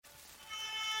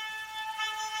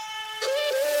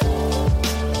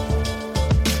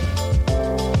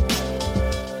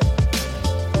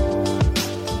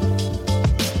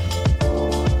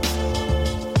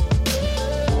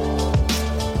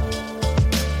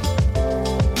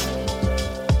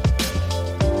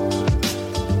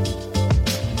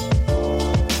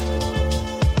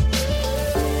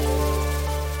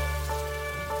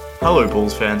Hello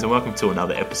Bulls fans and welcome to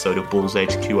another episode of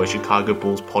BullsHQ, a Chicago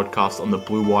Bulls podcast on the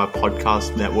Blue Wire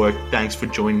Podcast Network. Thanks for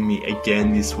joining me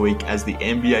again this week as the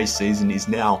NBA season is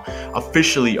now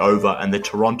officially over and the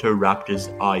Toronto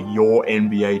Raptors are your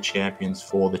NBA champions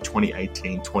for the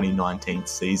 2018-2019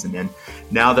 season. And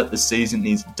now that the season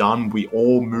is done, we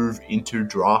all move into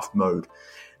draft mode.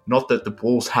 Not that the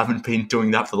Bulls haven't been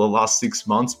doing that for the last 6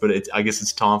 months, but I guess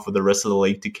it's time for the rest of the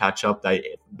league to catch up.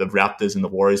 The Raptors and the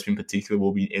Warriors in particular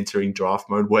will be entering draft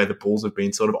mode, where the Bulls have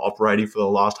been sort of operating for the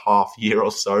last half year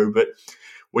or so. But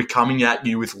we're coming at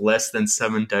you with less than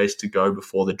 7 days to go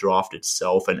before the draft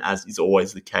itself. And as is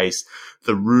always the case,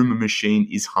 the rumor machine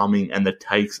is humming and the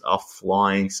takes are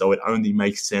flying. So it only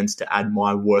makes sense to add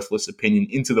my worthless opinion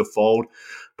into the fold.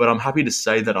 But I'm happy to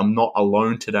say that I'm not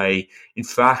alone today. In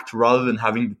fact, rather than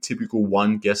having the typical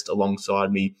one guest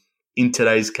alongside me, in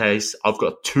today's case, I've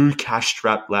got two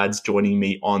cash-strapped lads joining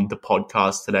me on the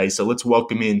podcast today. So let's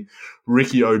welcome in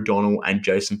Ricky O'Donnell and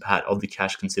Jason Patt of the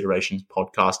Cash Considerations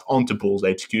podcast onto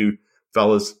BullsHQ.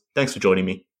 Fellas, thanks for joining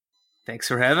me. Thanks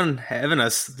for having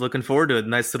us. Looking forward to it.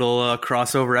 Nice little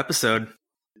crossover episode.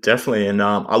 Definitely, and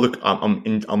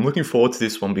I'm looking forward to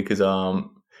this one because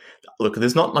look,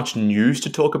 there's not much news to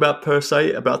talk about per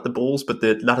se about the Bulls, but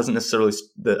that doesn't necessarily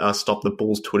stop the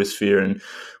Bulls Twitter sphere and,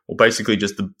 well, basically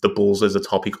just the Bulls as a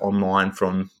topic online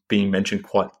from being mentioned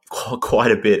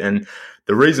quite a bit. And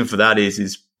the reason for that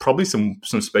is probably some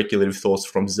speculative thoughts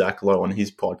from Zach Lowe on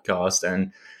his podcast,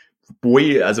 and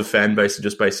we as a fan base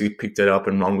just basically picked it up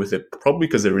and run with it, probably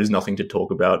because there is nothing to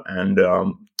talk about, and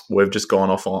we've just gone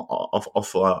off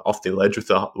the ledge with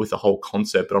the whole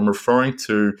concept. But I'm referring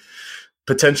to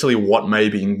potentially what may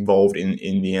be involved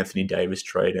in the Anthony Davis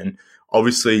trade. And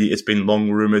obviously it's been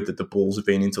long rumored that the Bulls have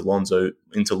been into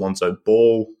Lonzo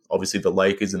Ball. Obviously the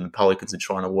Lakers and the Pelicans are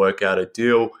trying to work out a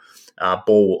deal.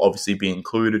 Ball will obviously be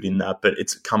included in that, but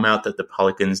it's come out that the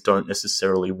Pelicans don't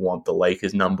necessarily want the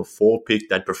Lakers number 4 pick.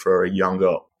 They'd prefer a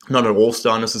younger, not an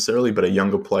all-star necessarily, but a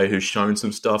younger player who's shown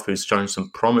some stuff, who's shown some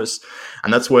promise.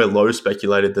 And that's where Lowe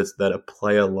speculated that a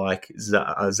player like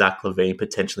Zach LaVine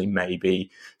potentially may be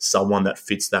someone that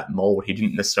fits that mold. He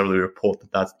didn't necessarily report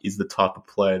that is the type of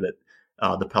player that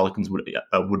the Pelicans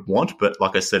would want. But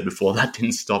like I said before, that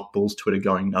didn't stop Bulls Twitter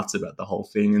going nuts about the whole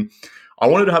thing. And I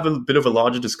wanted to have a bit of a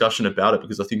larger discussion about it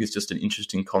because I think it's just an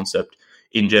interesting concept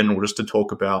in general, just to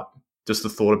talk about just the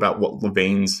thought about what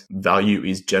LaVine's value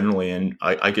is generally. And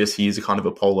I guess he is a kind of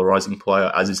a polarizing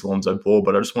player, as is Lonzo Ball,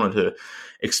 but I just wanted to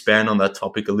expand on that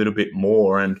topic a little bit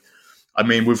more. And I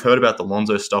mean, we've heard about the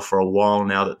Lonzo stuff for a while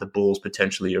now, that the Bulls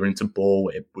potentially are into Ball.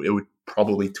 It would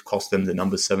probably cost them the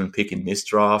number 7 pick in this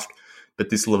draft. But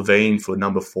this LaVine for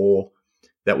number 4,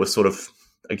 that was sort of,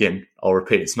 again, I'll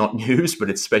repeat, it's not news, but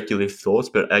it's speculative thoughts,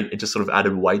 but it just sort of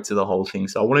added weight to the whole thing.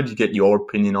 So I wanted to get your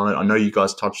opinion on it. I know you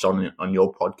guys touched on it on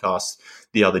your podcast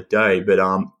the other day, but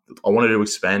I wanted to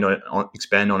expand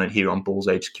on it here on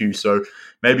BullsHQ. So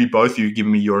maybe both of you give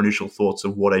me your initial thoughts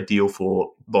of what a deal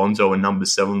for Lonzo and number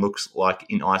 7 looks like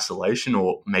in isolation,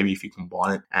 or maybe if you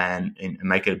combine it and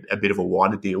make it a bit of a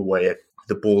wider deal where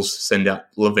the Bulls send out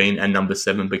LaVine and number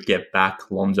 7, but get back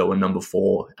Lonzo and number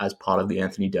 4 as part of the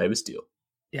Anthony Davis deal.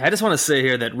 Yeah, I just want to say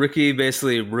here that Ricky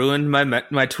basically ruined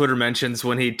my Twitter mentions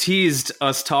when he teased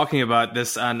us talking about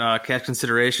this on Cash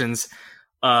Considerations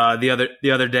the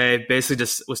other day. Basically,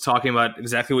 just was talking about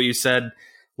exactly what you said: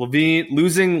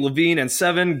 losing LaVine and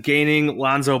 7, gaining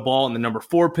Lonzo Ball in the number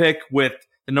 4 pick, with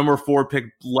the number 4 pick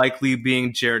likely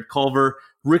being Jarrett Culver.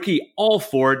 Ricky all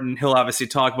for it, and he'll obviously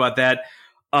talk about that.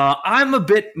 I'm a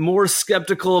bit more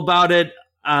skeptical about it,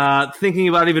 thinking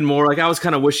about it even more. Like, I was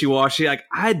kind of wishy-washy. Like,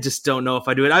 I just don't know if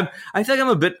I do it. I feel like I'm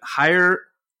a bit higher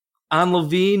on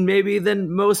LaVine maybe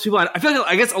than most people. I feel like,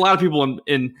 I guess a lot of people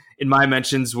in my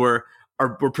mentions were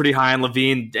pretty high on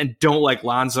LaVine and don't like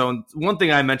Lonzo. And one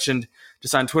thing I mentioned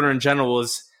just on Twitter in general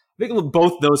is, I think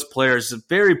both those players,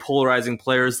 very polarizing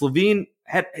players. LaVine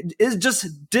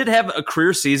did have a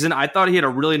career season. I thought he had a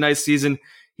really nice season.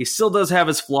 He still does have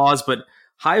his flaws, but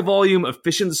high volume,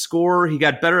 efficient scorer. He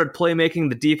got better at playmaking.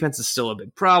 The defense is still a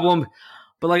big problem.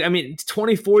 But, like, I mean,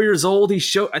 24 years old.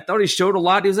 I thought he showed a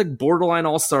lot. He was like borderline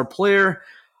all-star player.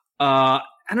 I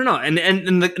don't know.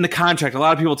 And the contract, a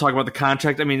lot of people talk about the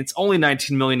contract. I mean, it's only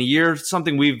 $19 million a year.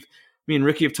 Something me and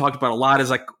Ricky have talked about a lot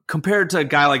is, like, compared to a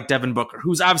guy like Devin Booker,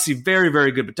 who's obviously very,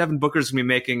 very good, but Devin Booker's going to be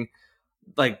making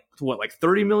like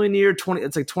 $30 million a year,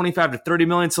 it's like 25 to 30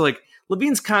 million. So, like,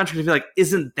 LaVine's contract, I feel like,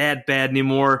 isn't that bad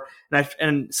anymore.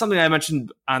 And something I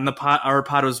mentioned on our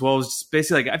pod as well was just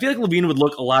basically, like, I feel like LaVine would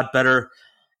look a lot better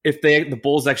if the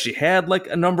Bulls actually had like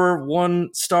a number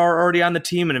 1 star already on the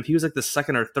team, and if he was like the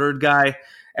second or third guy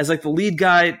as like the lead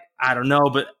guy. I don't know,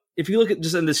 but if you look at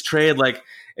just in this trade, like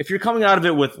if you're coming out of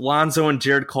it with Lonzo and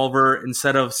Jarrett Culver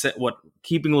instead of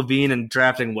keeping LaVine and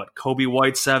drafting Kobe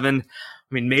White 7.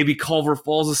 I mean, maybe Culver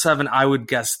falls to 7. I would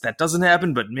guess that doesn't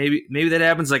happen, but maybe that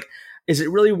happens. Like, is it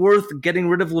really worth getting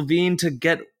rid of LaVine to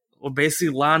get basically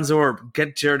Lonzo or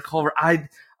get Jarrett Culver? I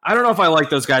don't know if I like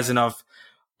those guys enough.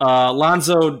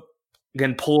 Lonzo,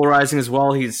 again, polarizing as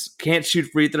well. He's can't shoot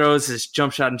free throws. His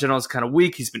jump shot in general is kind of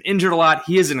weak. He's been injured a lot.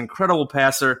 He is an incredible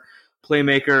passer,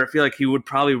 playmaker. I feel like he would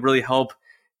probably really help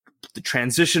the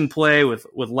transition play with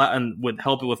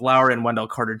help with Lauri and Wendell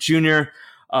Carter Jr.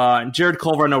 And Jarrett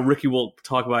Culver, I know Ricky will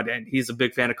talk about it, and he's a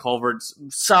big fan of Culver.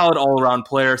 Solid all-around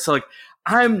player. So, like,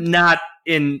 I'm not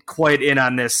quite in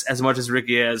on this as much as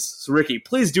Ricky is. So, Ricky,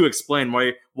 please do explain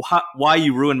why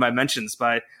you ruined my mentions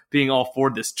by being all for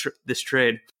this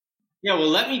trade. Yeah, well,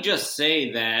 let me just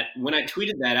say that when I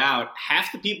tweeted that out,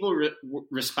 half the people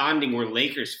responding were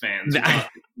Lakers fans who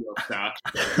thought this deal sucked.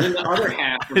 And the other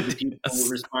half of the people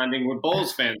responding were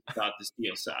Bulls fans who thought this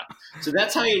deal sucked. So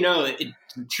that's how you know it's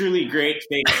a truly great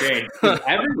fake trade.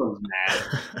 Everyone's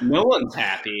mad. No one's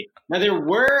happy. Now, there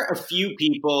were a few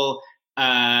people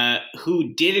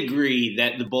who did agree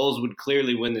that the Bulls would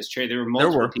clearly win this trade. There were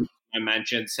multiple people I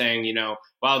mentioned saying,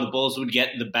 wow, the Bulls would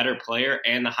get the better player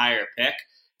and the higher pick.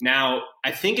 Now,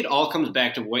 I think it all comes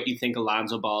back to what you think of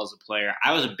Lonzo Ball as a player.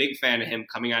 I was a big fan of him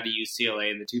coming out of UCLA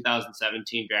in the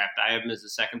 2017 draft. I have him as the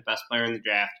second best player in the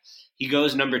draft. He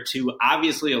goes number 2.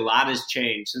 Obviously, a lot has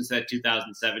changed since that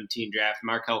 2017 draft.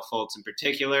 Markelle Fultz in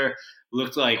particular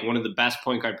looked like one of the best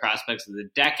point guard prospects of the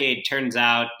decade. Turns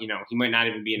out, he might not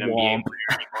even be an NBA player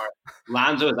anymore.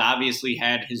 Lonzo has obviously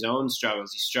had his own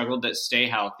struggles. He struggled to stay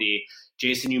healthy.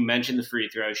 Jason, you mentioned the free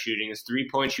throw shooting. His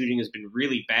three-point shooting has been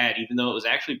really bad, even though it was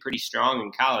actually pretty strong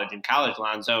in college. In college,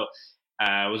 Lonzo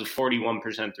was a 41%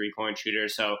 three-point shooter.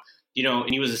 So, and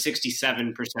he was a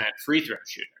 67% free throw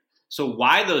shooter. So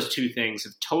why those two things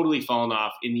have totally fallen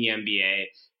off in the NBA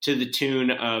to the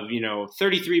tune of,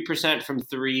 33% from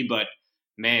three, but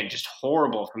man, just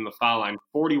horrible from the foul line.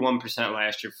 41%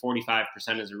 last year, 45%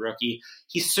 as a rookie.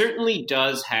 He certainly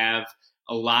does have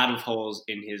a lot of holes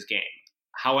in his game.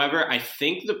 However, I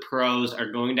think the pros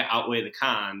are going to outweigh the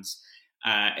cons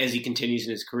as he continues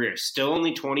in his career. Still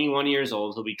only 21 years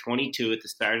old. He'll be 22 at the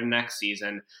start of next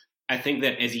season. I think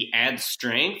that as he adds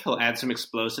strength, he'll add some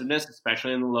explosiveness,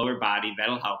 especially in the lower body.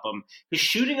 That'll help him. His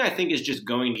shooting, I think, is just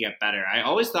going to get better. I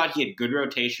always thought he had good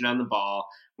rotation on the ball.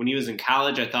 When he was in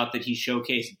college, I thought that he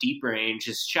showcased deep range.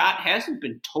 His shot hasn't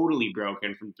been totally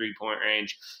broken from three-point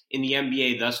range in the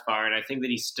NBA thus far, and I think that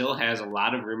he still has a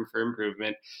lot of room for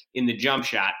improvement in the jump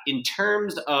shot. In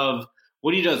terms of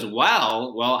what he does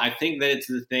well, I think that it's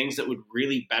the things that would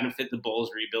really benefit the Bulls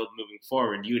rebuild moving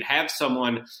forward. You would have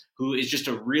someone who is just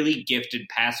a really gifted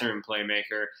passer and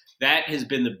playmaker. That has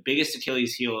been the biggest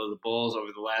Achilles heel of the Bulls over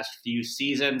the last few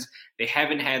seasons. They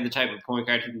haven't had the type of point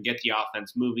guard who can get the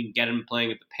offense moving, get them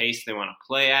playing at the pace they want to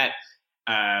play at,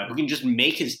 who can just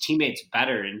make his teammates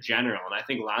better in general. And I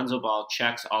think Lonzo Ball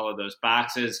checks all of those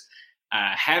boxes.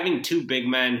 Having two big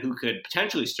men who could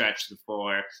potentially stretch the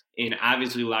floor in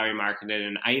obviously Lauri Markkanen,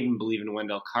 and I even believe in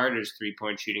Wendell Carter's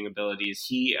three-point shooting abilities.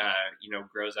 He,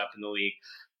 grows up in the league.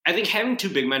 I think having two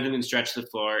big men who can stretch the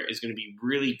floor is going to be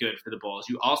really good for the Bulls.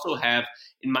 You also have,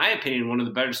 in my opinion, one of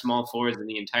the better small forwards in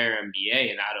the entire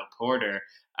NBA in Otto Porter.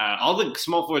 All the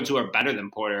small forwards who are better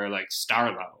than Porter are like star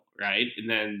level, right? And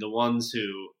then the ones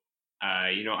who,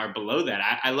 are below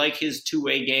that, I like his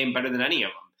two-way game better than any of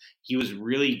them. He was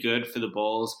really good for the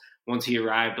Bulls once he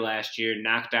arrived last year.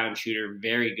 Knockdown shooter,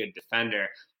 very good defender.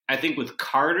 I think with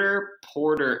Carter,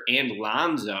 Porter, and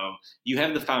Lonzo, you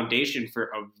have the foundation for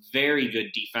a very good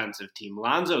defensive team.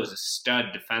 Lonzo is a stud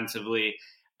defensively.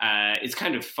 It's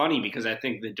kind of funny because I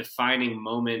think the defining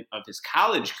moment of his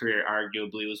college career,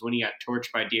 arguably, was when he got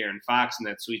torched by De'Aaron Fox in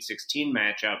that Sweet 16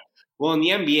 matchup. Well, in the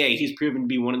NBA, he's proven to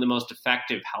be one of the most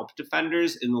effective help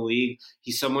defenders in the league.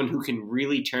 He's someone who can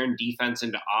really turn defense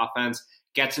into offense,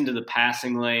 gets into the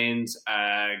passing lanes,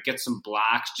 gets some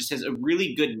blocks, just has a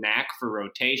really good knack for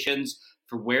rotations,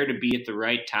 for where to be at the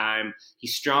right time.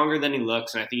 He's stronger than he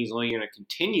looks, and I think he's only going to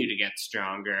continue to get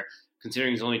stronger,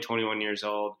 considering he's only 21 years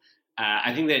old.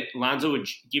 I think that Lonzo would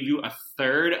give you a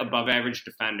third above-average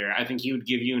defender. I think he would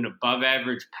give you an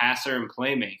above-average passer and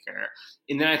playmaker.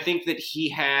 And then I think that he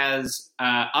has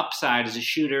upside as a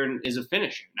shooter and as a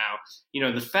finisher.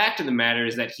 Now, the fact of the matter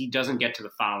is that he doesn't get to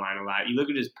the foul line a lot. You look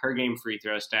at his per-game free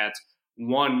throw stats,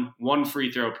 one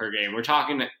free throw per game. We're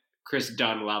talking Chris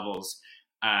Dunn levels.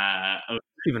 Of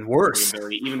even worse.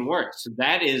 Even worse. So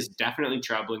that is definitely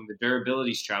troubling. The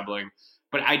durability is troubling.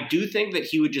 But I do think that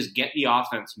he would just get the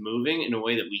offense moving in a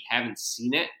way that we haven't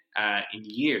seen it in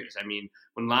years. I mean,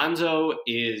 when Lonzo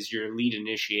is your lead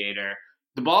initiator,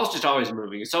 the ball's just always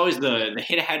moving. It's always the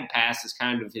hit-ahead pass is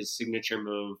kind of his signature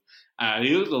move.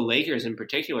 You look at the Lakers in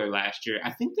particular last year,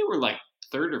 I think they were like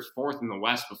third or fourth in the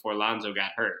West before Lonzo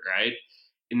got hurt, right?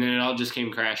 And then it all just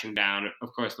came crashing down.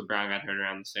 Of course, LeBron got hurt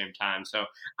around the same time. So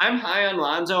I'm high on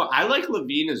Lonzo. I like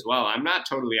LaVine as well. I'm not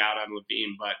totally out on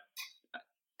LaVine, but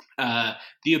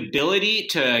the ability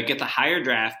to get the higher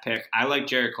draft pick, I like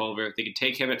Jarrett Culver. If they could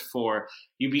take him at 4,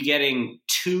 you'd be getting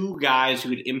 2 guys who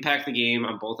could impact the game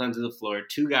on both ends of the floor,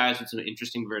 2 guys with some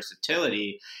interesting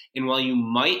versatility. And while you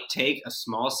might take a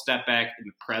small step back in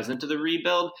the present of the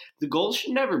rebuild, the goal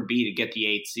should never be to get the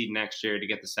 8th seed next year, to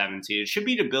get the 7th seed. It should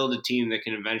be to build a team that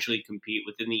can eventually compete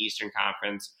within the Eastern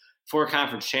Conference for a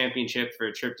conference championship, for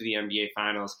a trip to the NBA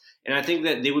Finals. And I think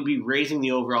that they would be raising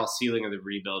the overall ceiling of the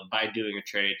rebuild by doing a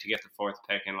trade to get the 4th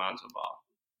pick in Lonzo Ball.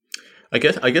 I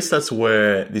guess that's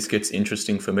where this gets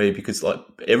interesting for me, because like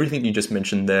everything you just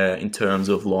mentioned there in terms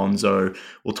of Lonzo,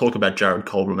 we'll talk about Jarrett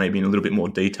Culver maybe in a little bit more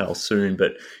detail soon,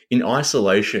 but in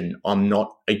isolation, I'm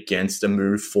not against a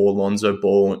move for Lonzo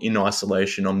Ball. In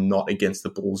isolation, I'm not against the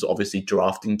Bulls obviously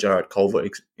drafting Jarrett Culver.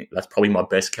 That's probably my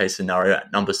best case scenario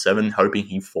at number 7, hoping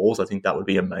he falls. I think that would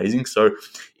be amazing. So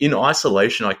in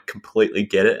isolation, I completely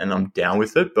get it and I'm down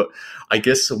with it. But I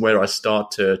guess where I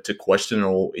start to question it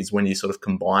all is when you sort of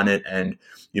combine it and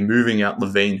you're moving out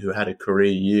LaVine, who had a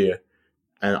career year.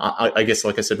 And I guess,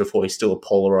 like I said before, he's still a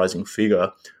polarizing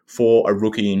figure, for a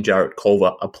rookie in Jarrett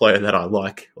Culver, a player that I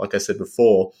like I said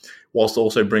before, whilst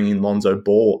also bringing Lonzo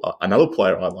Ball, another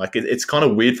player I like. It's kind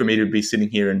of weird for me to be sitting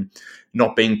here and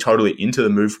not being totally into the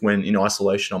move when in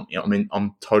isolation,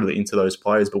 I'm totally into those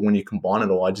players. But when you combine it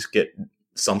all, I just get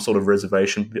some sort of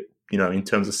reservation, in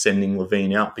terms of sending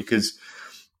LaVine out, because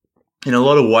in a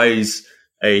lot of ways,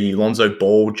 a Lonzo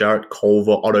Ball, Jarrett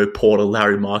Culver, Otto Porter,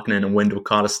 Lauri Markkanen, and Wendell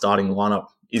Carter starting lineup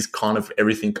is kind of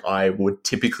everything I would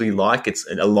typically like. It's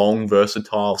a long,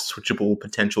 versatile, switchable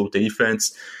potential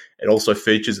defense. It also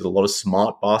features a lot of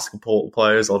smart basketball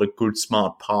players, a lot of good,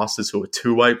 smart passers who are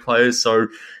two-way players. So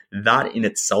that in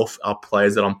itself are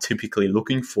players that I'm typically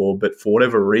looking for. But for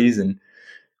whatever reason,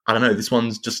 I don't know, this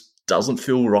one just doesn't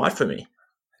feel right for me.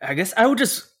 I guess I would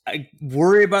just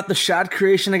worry about the shot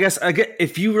creation. I guess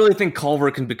if you really think Culver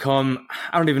can become,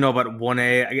 I don't even know about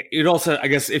 1A. It also, I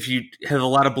guess, if you have a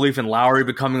lot of belief in Lauri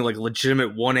becoming like a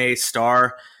legitimate 1A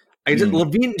star,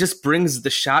 LaVine just brings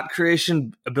the shot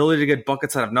creation ability to get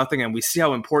buckets out of nothing, and we see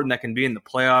how important that can be in the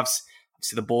playoffs.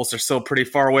 Obviously, the Bulls are still pretty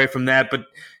far away from that, but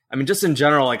I mean, just in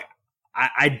general, like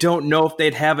I don't know if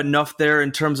they'd have enough there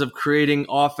in terms of creating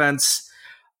offense.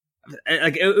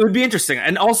 Like it would be interesting.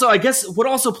 And also, I guess what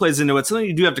also plays into it, something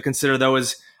you do have to consider though,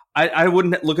 is I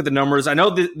wouldn't look at the numbers. I know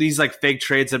these like fake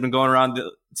trades have been going around.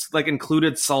 It's like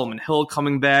included Solomon Hill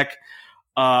coming back.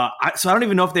 So I don't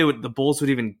even know if the Bulls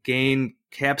would even gain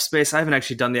cap space. I haven't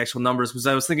actually done the actual numbers, because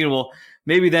I was thinking, well,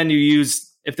 maybe then you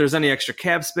use, if there's any extra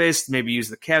cap space, maybe use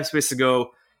the cap space to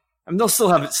go. I mean, they'll still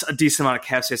have a decent amount of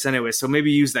cap space anyway. So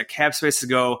maybe use that cap space to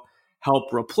go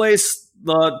help replace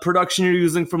the production you're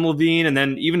using from LaVine. And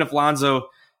then even if Lonzo,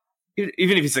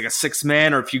 even if he's like a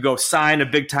 6-man, or if you go sign a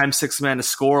big time 6-man to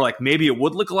score, like maybe it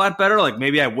would look a lot better. Like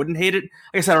maybe I wouldn't hate it.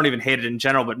 I guess I don't even hate it in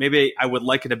general, but maybe I would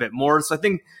like it a bit more. So I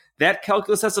think that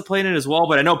calculus has to play in it as well.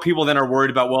 But I know people then are worried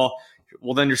about, well,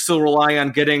 then you're still relying on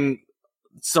getting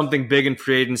something big in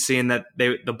free agency, and that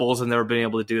the Bulls have never been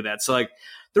able to do that. So like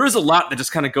there is a lot that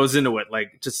just kind of goes into it.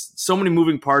 Like just so many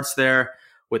moving parts there.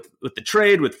 With the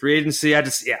trade, with free agency,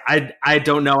 I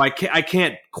don't know. I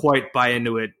can't quite buy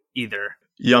into it either.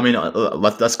 Yeah, I mean,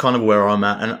 that's kind of where I'm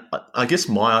at. And I guess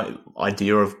my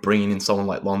idea of bringing in someone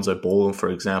like Lonzo Ball, for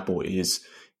example, is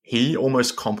he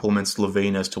almost complements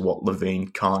LaVine as to what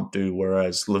LaVine can't do,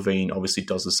 whereas LaVine obviously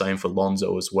does the same for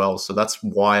Lonzo as well. So that's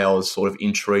why I was sort of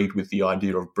intrigued with the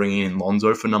idea of bringing in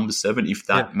Lonzo for number 7, if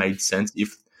that made sense,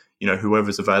 if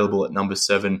whoever's available at number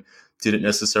 7 didn't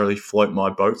necessarily float my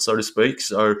boat, so to speak.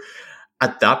 So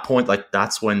at that point, like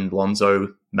that's when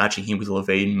Lonzo matching him with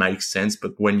LaVine makes sense.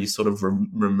 But when you sort of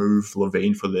remove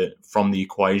LaVine from the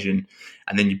equation,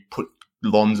 and then you put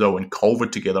Lonzo and Culver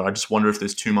together, I just wonder if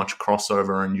there's too much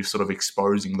crossover and you're sort of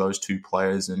exposing those two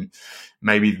players, and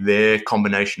maybe their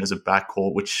combination as a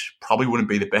backcourt, which probably wouldn't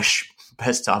be the best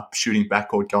shooting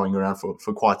backcourt going around for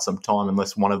quite some time,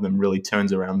 unless one of them really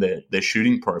turns around their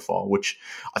shooting profile, which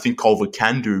I think Culver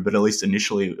can do, but at least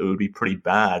initially it would be pretty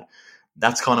bad.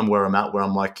 That's kind of where I'm at, where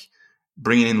I'm like,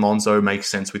 bringing in Lonzo makes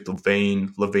sense with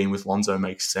LaVine with Lonzo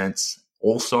makes sense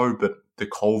also, but the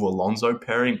Culver-Lonzo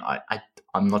pairing,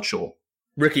 I'm not sure.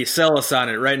 Ricky, sell us on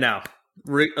it right now.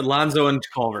 Lonzo and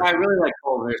Culver. I really like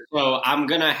Culver. Culver. So I'm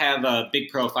going to have a big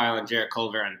profile on Jarrett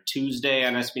Culver on Tuesday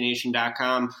on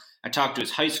SBNation.com. I talked to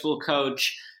his high school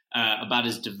coach about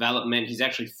his development. He's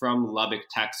actually from Lubbock,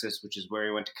 Texas, which is where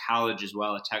he went to college as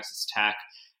well at Texas Tech.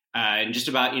 And just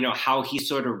about, how he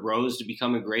sort of rose to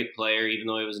become a great player, even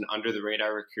though he was an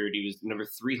under-the-radar recruit. He was number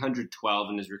 312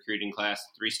 in his recruiting class,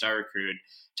 3-star recruit.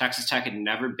 Texas Tech had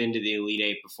never been to the Elite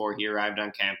Eight before he arrived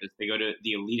on campus. They go to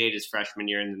the Elite Eight his freshman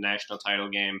year in the national title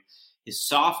game. His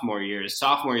sophomore year,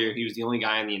 he was the only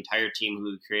guy on the entire team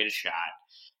who could create a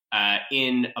shot.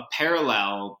 In a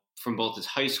parallel from both his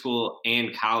high school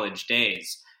and college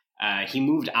days, he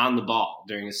moved on the ball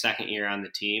during his second year on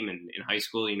the team. And in high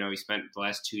school, he spent the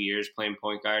last 2 years playing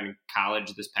point guard. In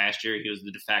college this past year, he was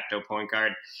the de facto point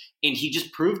guard. And he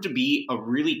just proved to be a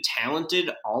really talented,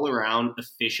 all-around,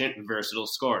 efficient, versatile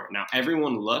scorer. Now,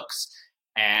 everyone looks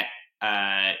at,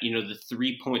 the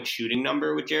three-point shooting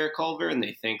number with Jarrett Culver, and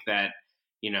they think that,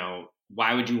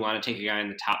 why would you want to take a guy in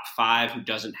the top 5 who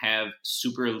doesn't have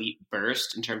super elite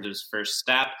burst in terms of his first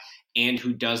step and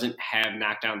who doesn't have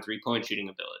knockdown three-point shooting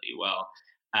ability? Well,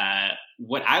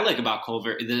 what I like about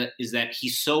Culver is that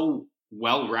he's so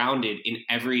well-rounded in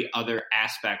every other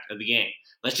aspect of the game.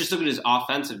 Let's just look at his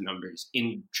offensive numbers.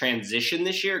 In transition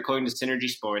this year, according to Synergy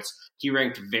Sports, he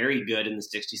ranked very good in the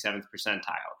 67th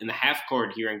percentile. In the half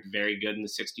court, he ranked very good in the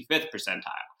 65th percentile.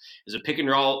 As a pick and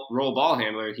roll ball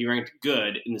handler, he ranked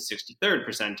good in the 63rd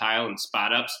percentile. In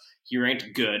spot ups, he ranked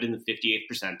good in the 58th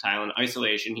percentile. In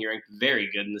isolation, he ranked very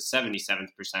good in the 77th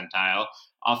percentile.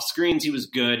 Off screens, he was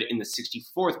good in the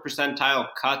 64th percentile.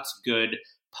 Cuts, good.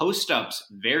 Post-ups,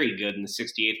 very good in the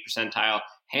 68th percentile.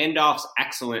 Handoffs,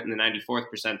 excellent in the 94th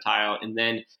percentile. And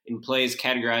then in plays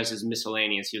categorized as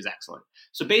miscellaneous, he was excellent.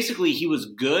 So basically, he was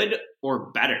good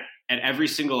or better at every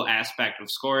single aspect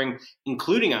of scoring,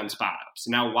 including on spot-ups.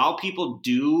 Now, while people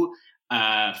do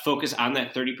focus on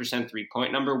that 30%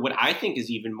 three-point number, what I think is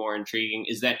even more intriguing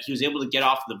is that he was able to get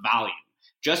off the volume.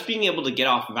 Just being able to get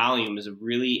off volume is a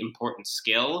really important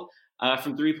skill.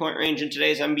 From three-point range in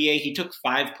today's NBA. He took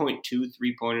 5.2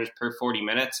 three-pointers per 40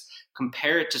 minutes.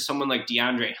 Compare it to someone like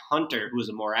DeAndre Hunter, who was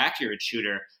a more accurate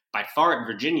shooter by far at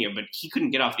Virginia, but he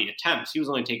couldn't get off the attempts. He was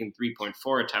only taking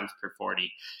 3.4 attempts per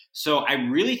 40. So I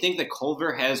really think that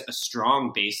Culver has a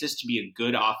strong basis to be a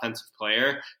good offensive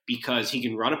player because he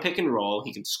can run a pick and roll,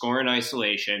 he can score in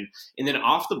isolation, and then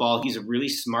off the ball, he's a really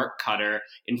smart cutter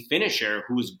and finisher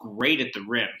who was great at the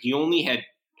rim.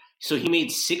 So he made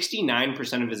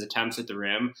 69% of his attempts at the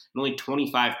rim, and only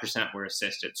 25% were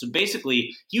assisted. So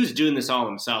basically, he was doing this all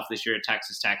himself this year at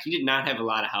Texas Tech. He did not have a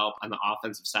lot of help on the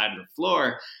offensive side of the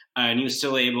floor, and he was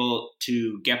still able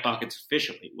to get buckets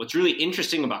efficiently. What's really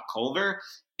interesting about Culver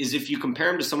is if you compare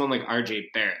him to someone like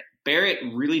RJ Barrett. Barrett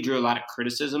really drew a lot of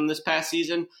criticism this past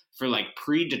season for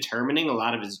predetermining a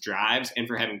lot of his drives and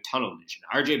for having tunnel vision.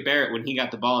 RJ Barrett, when he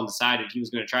got the ball and decided he was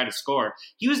going to try to score,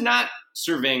 he was not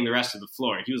surveying the rest of the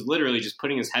floor. He was literally just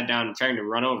putting his head down and trying to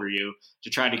run over you to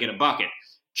try to get a bucket.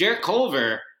 Jarrett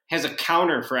Culver has a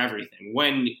counter for everything.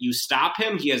 When you stop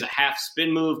him, he has a half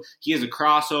spin move. He has a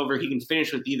crossover. He can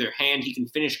finish with either hand. He can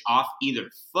finish off either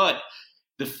foot.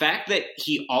 The fact that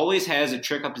he always has a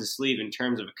trick up his sleeve in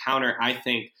terms of a counter, I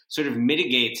think, sort of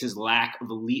mitigates his lack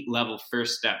of elite level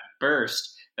first step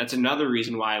burst. That's another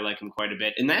reason why I like him quite a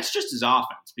bit. And that's just his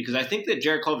offense, because I think that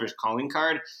Jarrett Culver's calling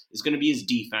card is going to be his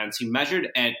defense. He measured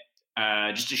at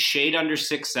just a shade under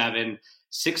 6'7",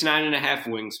 6'9.5"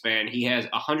 wingspan. He has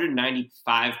a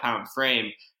 195-pound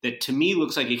frame that to me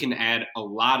looks like it can add a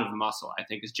lot of muscle. I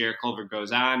think as Jarrett Culver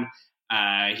goes on,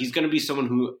 he's going to be someone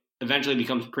who eventually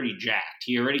becomes pretty jacked.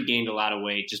 He already gained a lot of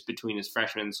weight just between his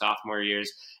freshman and sophomore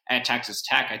years at Texas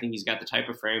Tech. I think he's got the type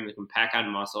of frame that can pack on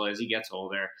muscle as he gets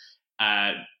older.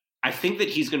 I think that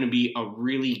he's going to be a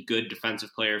really good defensive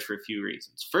player for a few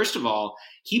reasons. First of all,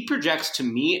 he projects to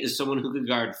me as someone who could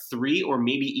guard 3 or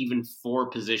maybe even 4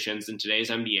 positions in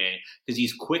today's NBA because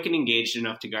he's quick and engaged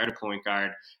enough to guard a point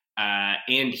guard. I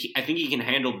think he can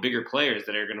handle bigger players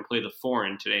that are going to play the 4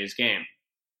 in today's game.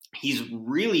 He's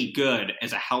really good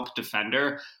as a help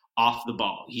defender off the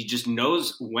ball. He just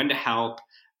knows when to help,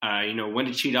 when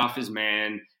to cheat off his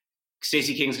man.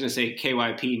 Stacey King's going to say,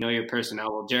 KYP, know your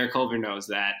personnel. Well, Jarrett Culver knows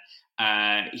that.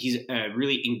 He's a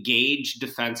really engaged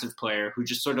defensive player who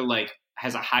just sort of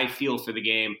has a high feel for the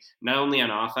game, not only on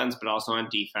offense, but also on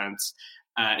defense.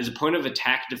 As a point of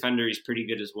attack defender, he's pretty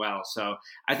good as well. So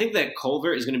I think that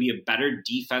Culver is going to be a better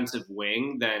defensive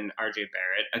wing than RJ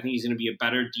Barrett. I think he's going to be a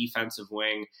better defensive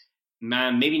wing,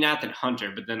 maybe not than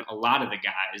Hunter, but than a lot of the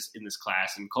guys in this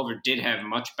class. And Culver did have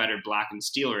much better block and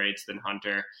steal rates than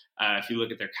Hunter if you look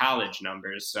at their college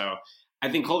numbers. So I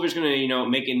think Culver's going to,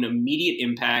 make an immediate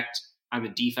impact on the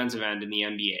defensive end in the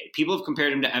NBA. People have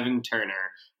compared him to Evan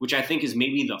Turner, which I think is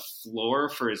maybe the floor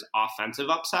for his offensive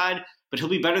upside, but he'll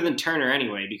be better than Turner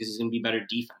anyway because he's going to be better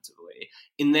defensively.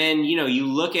 And then, you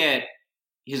look at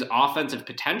his offensive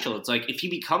potential. It's like if he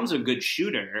becomes a good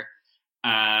shooter,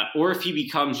 or if he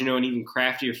becomes, an even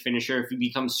craftier finisher, if he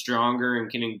becomes stronger and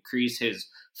can increase his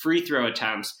free throw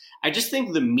attempts, I just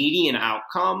think the median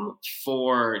outcome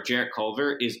for Jarrett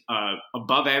Culver is a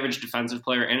above average defensive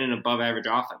player and an above average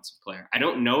offensive player. I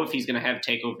don't know if he's going to have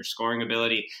takeover scoring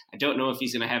ability. I don't know if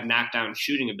he's going to have knockdown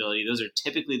shooting ability. Those are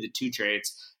typically the two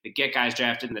traits that get guys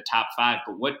drafted in the top 5.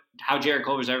 But how Jarrett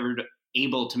Culver's ever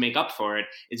able to make up for it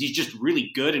is he's just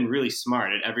really good and really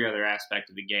smart at every other aspect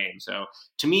of the game. So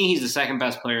to me, he's the second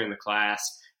best player in the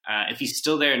class. If he's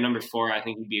still there at number 4, I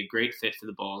think he'd be a great fit for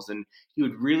the Bulls, and he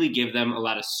would really give them a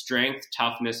lot of strength,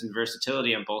 toughness, and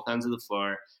versatility on both ends of the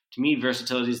floor. To me,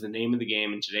 versatility is the name of the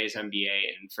game in today's NBA,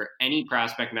 and for any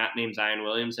prospect not named Zion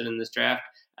Williamson in this draft,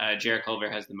 Jarrett Culver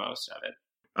has the most of it.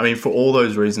 I mean, for all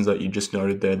those reasons that you just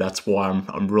noted there, that's why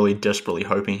I'm really desperately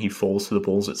hoping he falls to the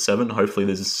Bulls at 7. Hopefully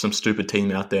there's some stupid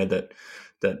team out there that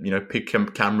pick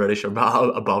Cam Reddish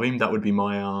above him. That would be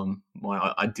my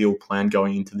my ideal plan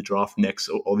going into the draft next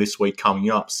or this week coming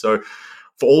up. So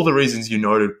for all the reasons you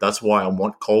noted, that's why I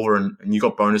want Culver, and you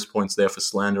got bonus points there for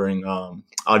slandering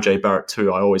RJ Barrett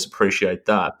too. I always appreciate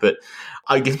that. But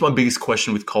I guess my biggest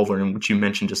question with Culver, and which you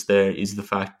mentioned just there, is the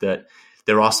fact that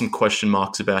there are some question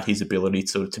marks about his ability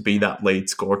to be that lead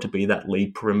scorer, to be that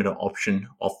lead perimeter option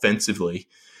offensively.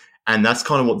 And that's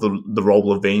kind of what the role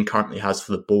LaVine currently has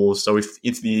for the Bulls. So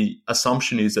if the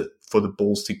assumption is that for the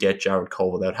Bulls to get Jarrett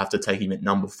Culver, they would have to take him at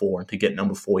number 4. And to get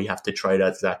number 4, you have to trade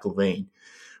out Zach LaVine.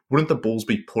 Wouldn't the Bulls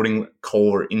be putting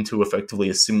Culver into effectively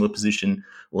a similar position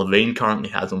LaVine currently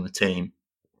has on the team?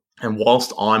 And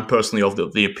whilst I'm personally of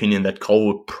the opinion that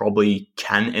Culver probably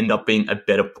can end up being a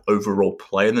better overall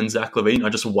player than Zach LaVine, I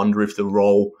just wonder if the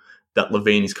role that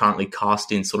LaVine is currently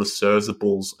cast in sort of serves the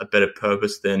Bulls a better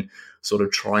purpose than sort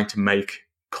of trying to make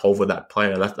Culver that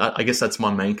player. I guess that's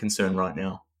my main concern right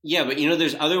now. Yeah, but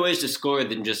there's other ways to score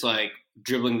than just like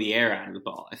dribbling the air out of the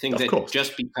ball. I think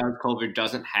just because Culver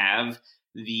doesn't have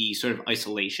the sort of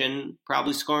isolation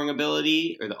probably scoring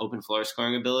ability or the open floor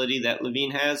scoring ability that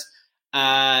LaVine has,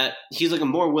 he's like a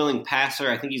more willing passer.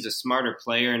 I think he's a smarter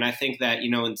player. And I think that,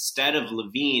 instead of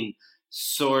LaVine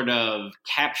sort of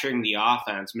capturing the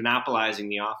offense, monopolizing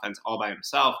the offense all by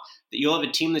himself, that you'll have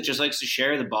a team that just likes to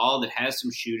share the ball, that has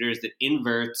some shooters, that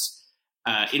inverts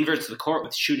the court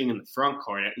with shooting in the front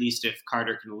court, at least if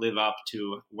Carter can live up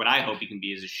to what I hope he can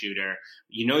be as a shooter.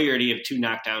 You already have 2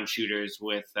 knockdown shooters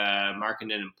with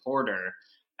Markkanen and Porter.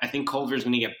 I think Culver's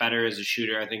going to get better as a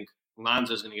shooter. I think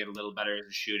Lonzo's going to get a little better as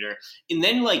a shooter. And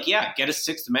then, get a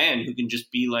 6th man who can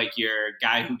just be like your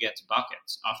guy who gets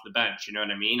buckets off the bench. You know what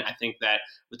I mean? I think that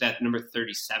with that number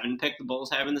 37 pick the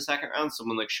Bulls have in the second round,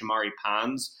 someone like Shamari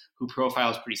Pons, who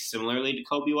profiles pretty similarly to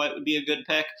Kobe White, would be a good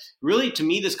pick. Really, to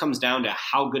me, this comes down to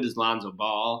how good is Lonzo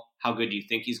Ball, how good do you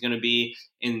think he's going to be,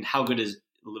 and how good is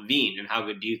LaVine, and how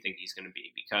good do you think he's going to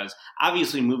be? Because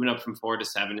obviously moving up from 4 to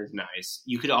 7 is nice.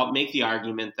 You could all make the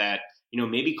argument that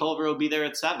maybe Culver will be there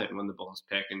at 7 when the Bulls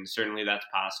pick, and certainly that's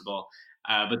possible.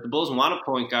 But the Bulls want a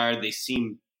point guard. They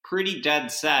seem pretty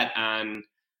dead set on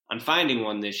finding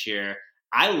one this year.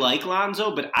 I like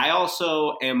Lonzo, but I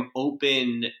also am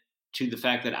open to the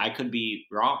fact that I could be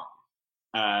wrong.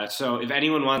 So if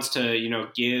anyone wants to,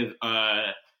 give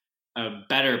a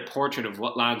better portrait of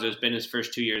what Lonzo's been his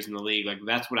first 2 years in the league,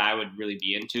 that's what I would really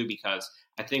be into, because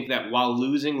I think that while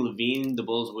losing LaVine, the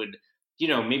Bulls would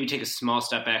maybe take a small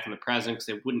step back in the present because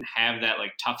they wouldn't have that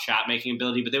tough shot making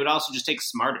ability, but they would also just take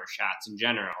smarter shots in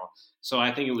general. So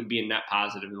I think it would be a net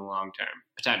positive in the long term,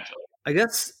 potentially. I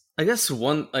guess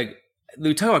one,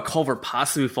 we talk about Culver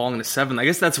possibly falling to 7. I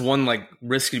guess that's one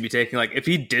risk you'd be taking. If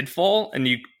he did fall and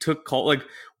you took Culver,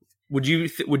 would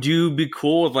you be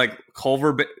cool with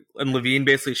Culver and LaVine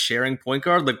basically sharing point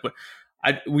guard?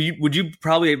 Would you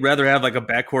probably rather have a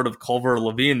backcourt of Culver or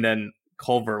LaVine than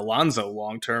Culver Lonzo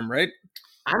long term, right?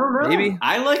 I don't know. Maybe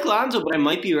I like Lonzo, but I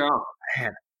might be wrong.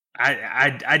 Man,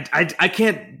 I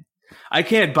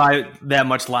can't buy that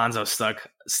much Lonzo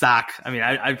stock. I mean,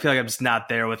 I feel like I'm just not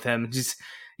there with him.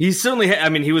 He's certainly. I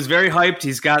mean, he was very hyped.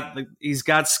 He's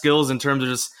got skills in terms of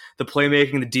just the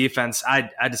playmaking, the defense. I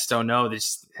just don't know.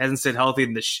 This hasn't stayed healthy,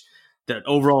 and the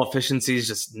overall efficiency is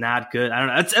just not good. I don't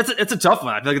know. It's a tough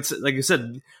one. I feel like it's like you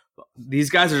said. These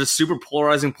guys are just super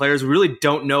polarizing players. We really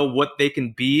don't know what they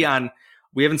can be on.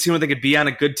 We haven't seen what they could be on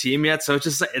a good team yet. So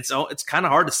it's kind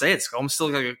of hard to say. It's almost still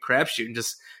like a crapshoot and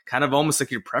just kind of almost like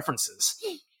your preferences.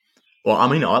 Well, I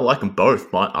mean, I like them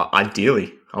both.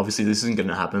 Ideally, obviously, this isn't going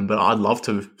to happen, but I'd love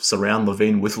to surround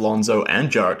LaVine with Lonzo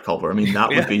and Jarrett Culver. I mean, that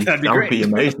would be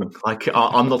amazing. Like,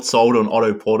 I'm not sold on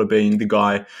Otto Porter being the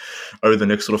guy over the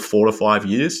next sort of 4 to 5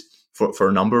 years for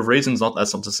a number of reasons.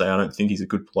 That's not to say I don't think he's a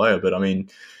good player, but I mean,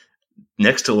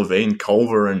 next to LaVine,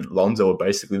 Culver and Lonzo are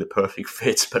basically the perfect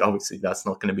fits, but obviously that's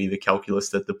not going to be the calculus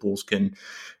that the Bulls can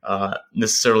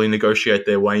necessarily negotiate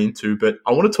their way into. But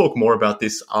I want to talk more about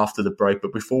this after the break,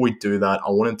 but before we do that,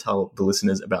 I want to tell the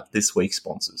listeners about this week's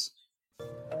sponsors.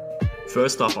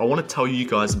 First up, I want to tell you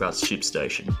guys about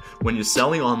ShipStation. When you're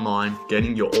selling online,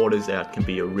 getting your orders out can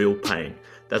be a real pain.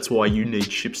 That's why you need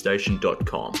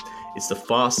ShipStation.com. It's the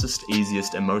fastest,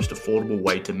 easiest, and most affordable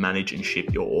way to manage and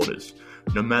ship your orders.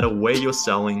 No matter where you're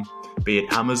selling, be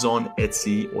it Amazon,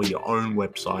 Etsy, or your own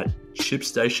website,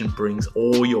 ShipStation brings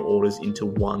all your orders into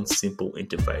one simple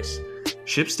interface.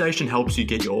 ShipStation helps you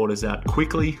get your orders out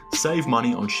quickly, save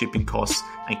money on shipping costs,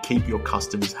 and keep your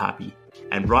customers happy.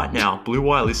 And right now, Blue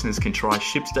Wire listeners can try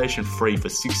ShipStation free for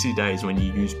 60 days when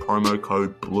you use promo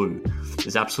code BLUE.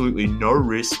 There's absolutely no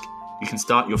risk. You can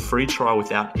start your free trial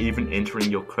without even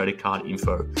entering your credit card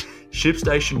info.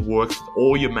 ShipStation works with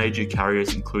all your major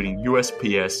carriers, including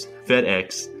USPS,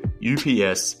 FedEx,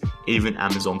 UPS, even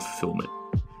Amazon Fulfillment.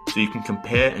 So you can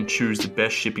compare and choose the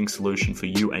best shipping solution for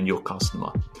you and your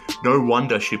customer. No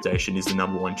wonder ShipStation is the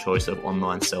 #1 choice of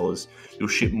online sellers. You'll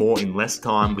ship more in less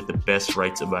time with the best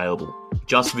rates available.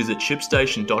 Just visit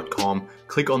ShipStation.com,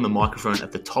 click on the microphone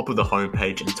at the top of the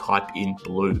homepage and type in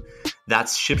BLUE.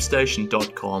 That's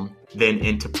ShipStation.com, then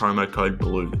enter promo code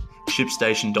BLUE.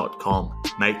 ShipStation.com.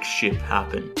 Make ship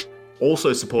happen.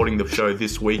 Also supporting the show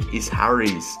this week is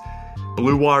Harry's.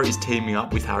 Blue Wire is teaming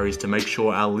up with Harry's to make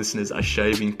sure our listeners are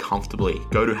shaving comfortably.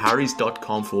 Go to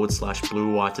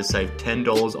harrys.com/Blue Wire to save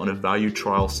 $10 on a value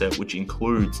trial set, which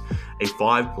includes a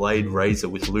 5-blade razor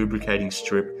with lubricating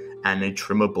strip and a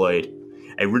trimmer blade,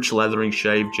 a rich leathering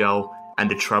shave gel, and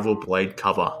a travel blade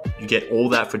cover. You get all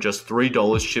that for just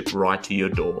 $3 shipped right to your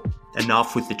door.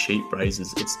 Enough with the cheap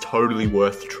razors, it's totally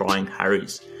worth trying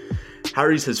Harry's.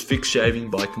 Harry's has fixed shaving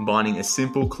by combining a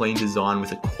simple, clean design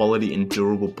with a quality and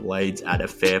durable blades at a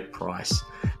fair price.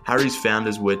 Harry's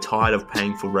founders were tired of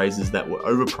paying for razors that were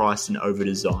overpriced and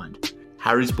overdesigned.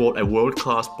 Harry's bought a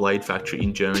world-class blade factory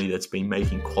in Germany that's been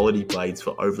making quality blades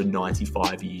for over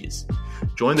 95 years.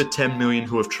 Join the 10 million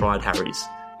who have tried Harry's.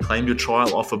 Claim your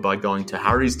trial offer by going to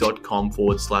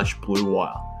harrys.com/Blue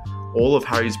Wire. All of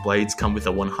Harry's blades come with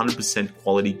a 100%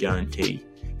 quality guarantee.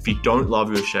 If you don't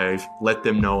love your shave, let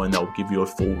them know and they'll give you a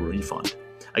full refund.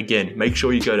 Again, make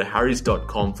sure you go to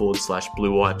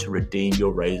harrys.com/Blue Wire to redeem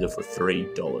your razor for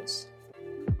 $3.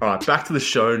 All right, back to the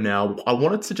show now. I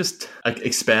wanted to just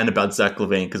expand about Zach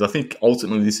LaVine because I think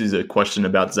ultimately this is a question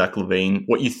about Zach LaVine,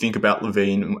 what you think about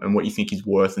LaVine and what you think his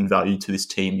worth and value to this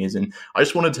team is. And I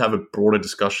just wanted to have a broader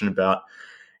discussion about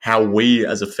how we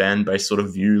as a fan base sort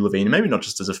of view LaVine, maybe not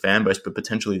just as a fan base, but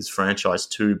potentially as franchise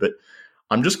too. But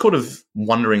I'm just kind of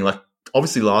wondering, like,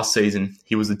 obviously last season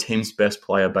he was the team's best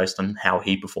player based on how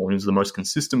he performed. He was the most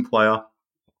consistent player.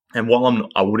 And while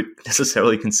I wouldn't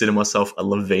necessarily consider myself a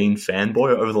LaVine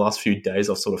fanboy, over the last few days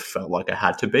I've sort of felt like I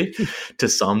had to be to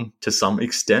some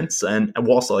extent. And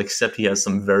whilst I accept he has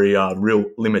some very real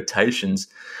limitations,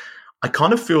 I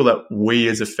kind of feel that we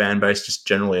as a fan base, just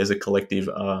generally as a collective,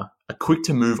 are quick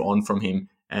to move on from him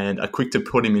and are quick to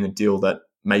put him in a deal that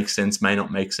makes sense, may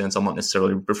not make sense. I'm not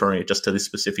necessarily referring it just to this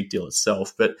specific deal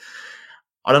itself, but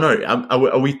I don't know.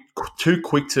 Are we too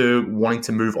quick to wanting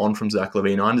to move on from Zach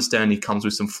LaVine? I understand he comes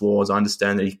with some flaws. I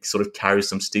understand that he sort of carries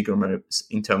some stigma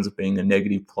in terms of being a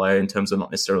negative player, in terms of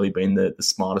not necessarily being the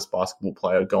smartest basketball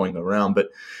player going around. But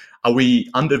are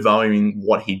we undervaluing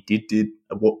what he did do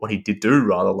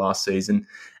last season?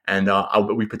 And are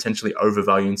we potentially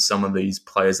overvaluing some of these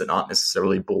players that aren't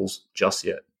necessarily Bulls just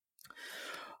yet?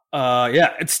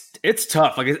 Yeah, it's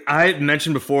tough. Like I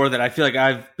mentioned before that I feel like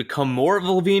I've become more of a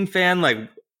LaVine fan. Like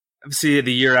obviously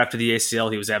the year after the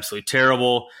ACL, he was absolutely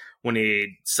terrible. When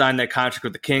he signed that contract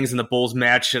with the Kings and the Bulls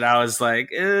matched it, I was like,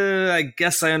 I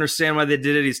guess I understand why they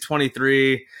did it. He's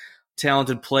 23,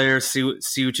 talented player. See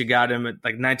what you got him at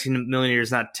like 19 million a year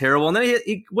is not terrible. And then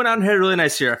he went out and had a really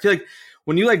nice year. I feel like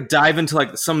when you like dive into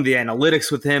like some of the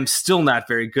analytics with him, still not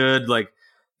very good. Like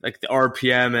the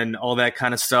RPM and all that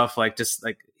kind of stuff. Like just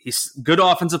like, he's a good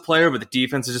offensive player, but the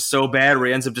defense is just so bad where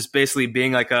he ends up just basically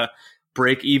being like a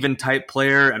break-even type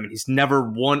player. I mean, he's never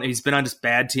won. He's been on just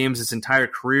bad teams his entire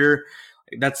career.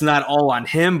 That's not all on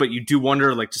him, but you do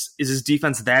wonder, like, just is his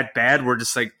defense that bad where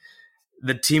just like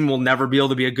the team will never be able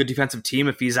to be a good defensive team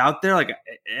if he's out there? Like,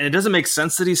 and it doesn't make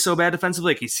sense that he's so bad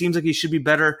defensively. Like, he seems like he should be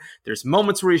better. There's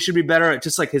moments where he should be better. It's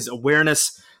just like his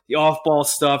awareness the off-ball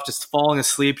stuff, just falling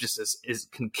asleep,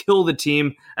 just can kill the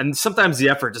team. And sometimes the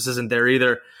effort just isn't there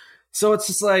either. So it's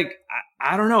just like,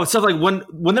 I don't know. It's stuff like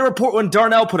when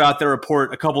Darnell put out their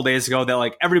report a couple days ago that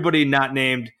like everybody not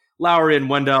named Lauri and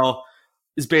Wendell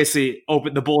is basically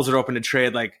open. The Bulls are open to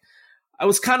trade. Like, I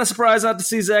was kind of surprised not to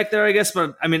see Zach there, I guess.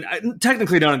 But I mean,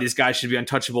 technically none of these guys should be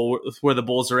untouchable with where the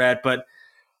Bulls are at. But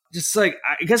just like,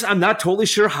 I guess I'm not totally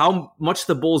sure how much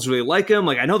the Bulls really like him.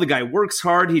 Like, I know the guy works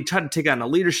hard. He tried to take on a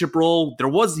leadership role.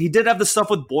 He did have the stuff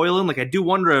with Boylan. Like, I do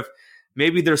wonder if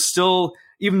maybe there's still,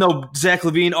 even though Zach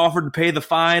LaVine offered to pay the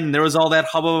fine and there was all that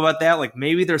hubbub about that, like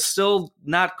maybe they're still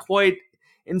not quite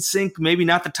in sync. Maybe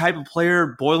not the type of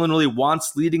player Boylan really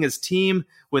wants leading his team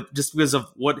with, just because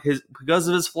of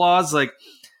his flaws. Like,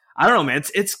 I don't know, man.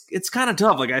 It's kind of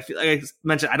tough. Like, I feel like I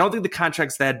mentioned, I don't think the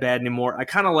contract's that bad anymore. I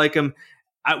kind of like him.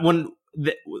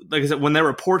 Like I said, when that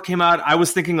report came out, I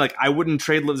was thinking like I wouldn't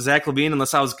trade Zach LaVine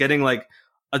unless I was getting like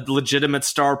a legitimate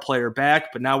star player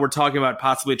back. But now we're talking about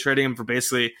possibly trading him for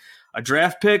basically a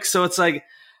draft pick. So it's like,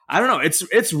 I don't know.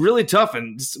 It's really tough.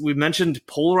 And we mentioned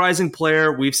polarizing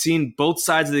player. We've seen both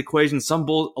sides of the equation. A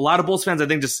lot of Bulls fans, I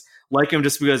think, just like him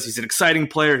just because he's an exciting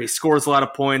player. He scores a lot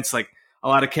of points. Like, a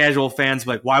lot of casual fans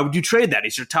like, why would you trade that?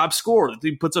 He's your top scorer.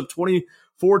 He puts up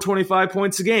 24, 25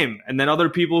 points a game. And then other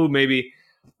people who maybe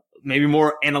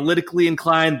more analytically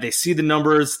inclined, they see the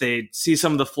numbers, they see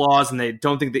some of the flaws, and they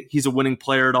don't think that he's a winning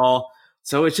player at all.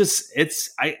 So I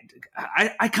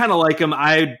kind of like him.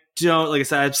 I don't, like I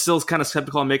said, I'm still kind of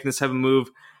skeptical on making this type of move.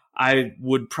 I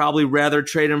would probably rather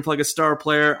trade him for like a star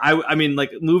player. I mean, like,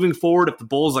 moving forward, if the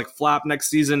Bulls like flop next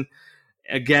season,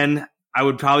 again, I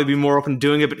would probably be more open to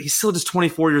doing it, but he's still just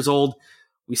 24 years old.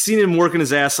 We've seen him working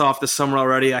his ass off this summer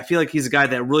already. I feel like he's a guy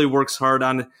that really works hard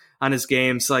on his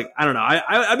game. So, like, I don't know.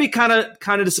 I'd be kind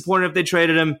of disappointed if they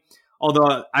traded him,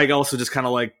 although I also just kind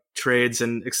of like trades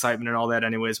and excitement and all that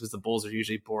anyways, because the Bulls are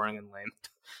usually boring and lame.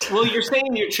 Well, you're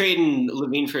saying you're trading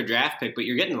LaVine for a draft pick, but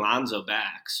you're getting Lonzo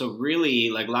back. So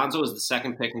really, like, Lonzo was the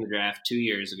second pick in the draft 2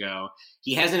 years ago.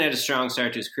 He hasn't had a strong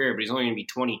start to his career, but he's only going to be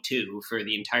 22 for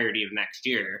the entirety of next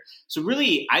year. So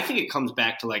really, I think it comes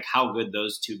back to like how good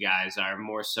those two guys are,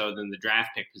 more so than the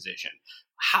draft pick position.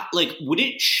 Would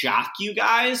it shock you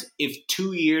guys if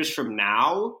 2 years from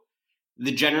now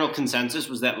the general consensus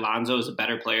was that Lonzo is a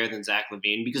better player than Zach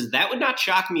LaVine? Because that would not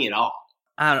shock me at all.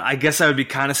 I guess I would be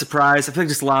kind of surprised. I feel like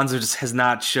just Lonzo just has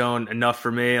not shown enough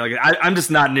for me. Like, I'm just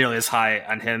not nearly as high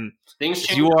on him. Things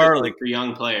change like for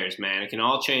young players, man. It can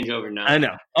all change overnight. I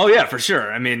know. Oh yeah, for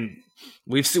sure. I mean,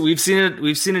 we've seen it.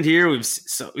 We've seen it here. We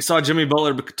saw Jimmy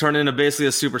Butler turn into basically a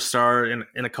superstar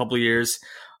in a couple of years.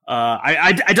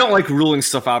 I don't like ruling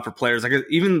stuff out for players. Like,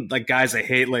 even like guys I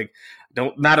hate. Like,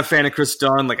 not a fan of Chris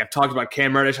Dunn. Like, I've talked about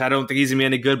Cam Reddish. I don't think he's gonna be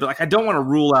any good. But like, I don't want to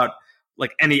rule out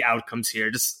like any outcomes here.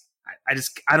 I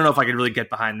don't know if I could really get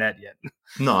behind that yet.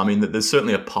 No, I mean, there's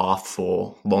certainly a path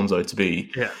for Lonzo to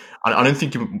be. Yeah. I don't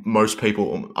think most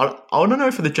people. I don't know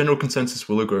if the general consensus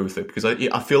will agree with it, because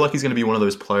I feel like he's going to be one of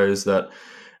those players that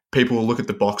people will look at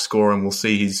the box score and will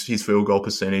see his field goal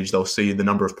percentage. They'll see the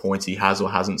number of points he has or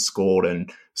hasn't scored,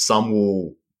 and some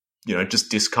will, just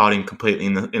discard him completely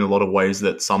in a lot of ways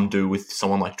that some do with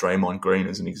someone like Draymond Green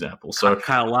as an example. So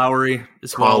Kyle Lowry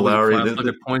as well.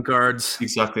 The point guards.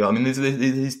 Exactly. I mean,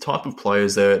 these type of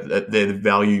players, their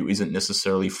value isn't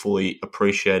necessarily fully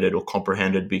appreciated or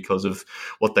comprehended because of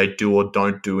what they do or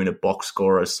don't do in a box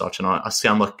score as such. And I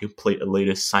sound like a complete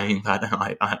elitist saying that,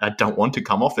 and I don't want to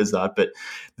come off as that. But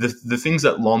the things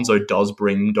that Lonzo does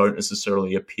bring don't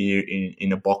necessarily appear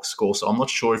in a box score. So I'm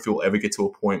not sure if he'll ever get to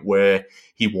a point where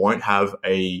he won't have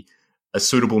a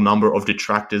suitable number of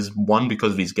detractors, one,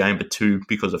 because of his game, but two,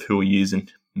 because of who he is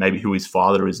and maybe who his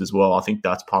father is as well. I think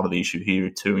that's part of the issue here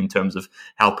too, in terms of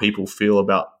how people feel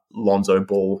about Lonzo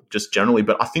Ball just generally.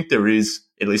 But I think there is,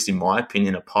 at least in my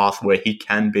opinion, a path where he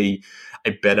can be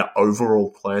a better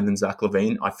overall player than Zach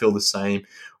LaVine. I feel the same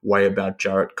way about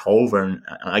Jarrett Culver. And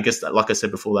I guess that, like I said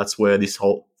before, that's where this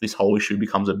whole issue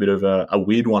becomes a bit of a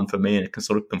weird one for me, and it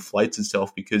sort of conflates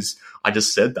itself, because I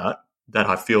just said that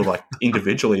I feel like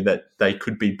individually that they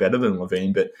could be better than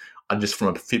LaVine, but I just, from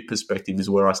a fit perspective, is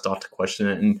where I start to question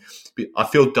it. And I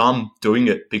feel dumb doing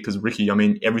it because, Ricky, I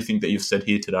mean, everything that you've said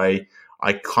here today,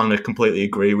 I kind of completely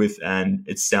agree with, and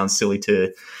it sounds silly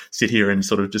to sit here and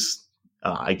sort of just,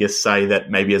 I guess, say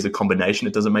that maybe as a combination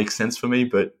it doesn't make sense for me,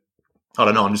 but I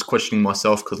don't know, I'm just questioning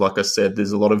myself because, like I said,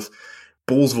 there's a lot of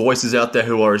Bulls voices out there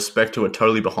who I respect who are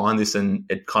totally behind this, and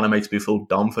it kind of makes me feel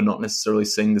dumb for not necessarily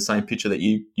seeing the same picture that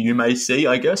you may see,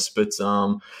 I guess. But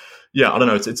Yeah, I don't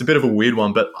know. It's a bit of a weird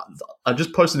one, but I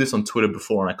just posted this on Twitter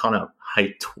before, and I kind of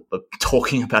hate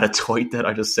talking about a tweet that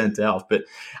I just sent out. But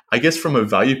I guess from a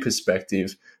value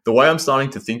perspective, the way I'm starting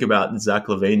to think about Zach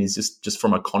LaVine is just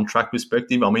from a contract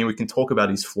perspective. I mean, we can talk about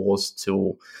his flaws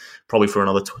till probably for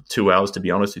another 2 hours, to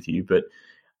be honest with you. But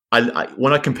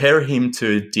when I compare him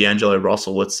to D'Angelo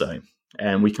Russell, let's say,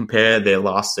 and we compare their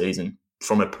last season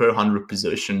from a per 100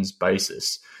 possessions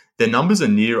basis, their numbers are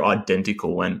near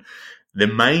identical. And the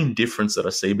main difference that I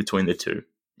see between the two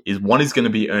is one is going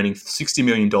to be earning $60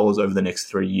 million over the next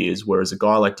 3 years, whereas a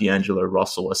guy like D'Angelo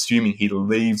Russell, assuming he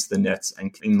leaves the Nets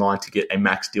and in line to get a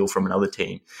max deal from another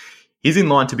team, he's in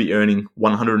line to be earning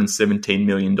 $117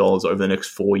 million over the next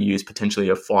 4 years, potentially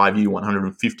a 5-year,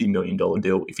 $150 million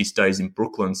deal if he stays in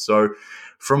Brooklyn. So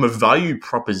from a value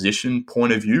proposition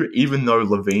point of view, even though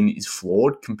LaVine is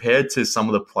flawed compared to some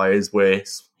of the players where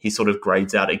he sort of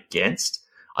grades out against,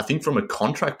 I think from a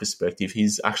contract perspective,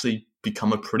 he's actually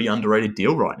become a pretty underrated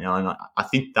deal right now. And I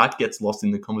think that gets lost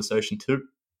in the conversation too.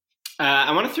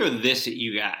 I want to throw this at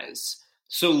you guys.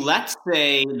 So let's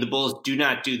say the Bulls do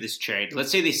not do this trade.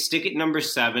 Let's say they stick at number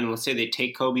 7. Let's say they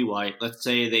take Kobe White. Let's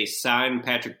say they sign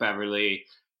Patrick Beverley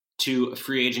to a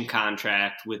free agent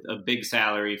contract with a big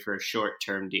salary for a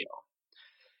short-term deal.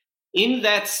 In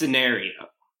that scenario,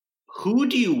 who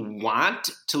do you want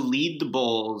to lead the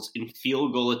Bulls in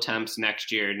field goal attempts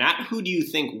next year? Not who do you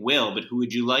think will, but who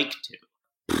would you like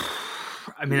to?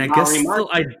 I mean, I guess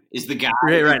is the guy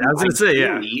right. I was going to say,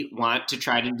 yeah, want to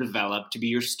try to develop to be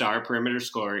your star perimeter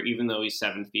scorer, even though he's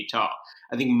 7 feet tall.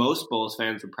 I think most Bulls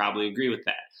fans would probably agree with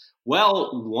that.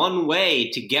 Well, one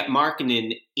way to get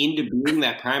Markkanen into being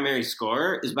that primary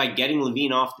scorer is by getting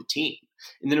LaVine off the team,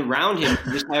 and then around him,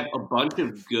 you just have a bunch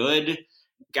of good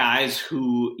guys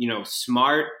who,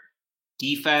 smart,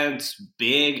 defense,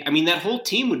 big. I mean, that whole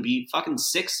team would be fucking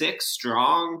 6'6",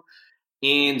 strong,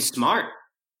 and smart.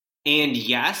 And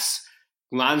yes,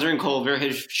 Lonzo and Culver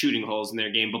have shooting holes in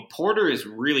their game, but Porter is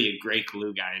really a great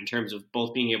glue guy in terms of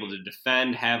both being able to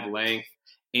defend, have length,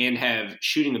 and have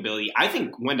shooting ability. I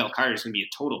think Wendell Carter is going to be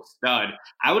a total stud.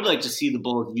 I would like to see the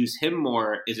Bulls use him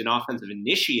more as an offensive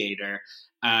initiator,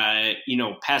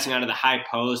 passing out of the high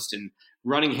post and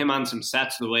running him on some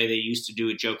sets the way they used to do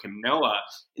with Joakim Noah.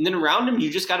 And then around him,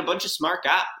 you just got a bunch of smart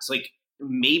guys. Like,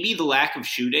 maybe the lack of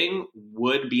shooting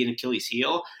would be an Achilles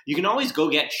heel. You can always go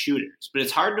get shooters, but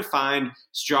it's hard to find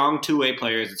strong two-way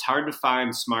players. It's hard to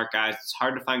find smart guys. It's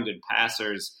hard to find good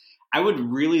passers. I would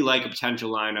really like a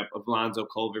potential lineup of Lonzo,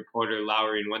 Culver, Porter,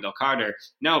 Lauri, and Wendell Carter.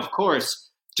 Now, of course,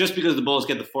 just because the Bulls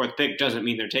get the 4th pick doesn't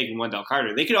mean they're taking Wendell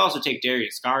Carter. They could also take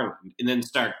Darius Garland and then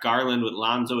start Garland with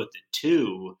Lonzo at the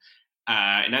 2.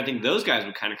 And I think those guys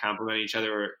would kind of complement each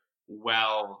other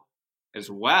well as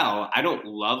well. I don't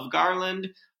love Garland,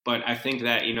 but I think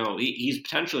that, he's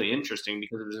potentially interesting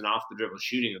because of his off-the-dribble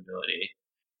shooting ability.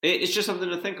 It's just something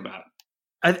to think about.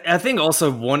 I think also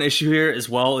one issue here as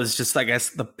well is just, I guess,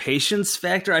 the patience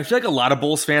factor. I feel like a lot of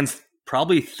Bulls fans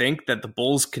probably think that the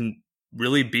Bulls can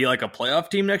really be like a playoff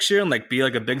team next year and like be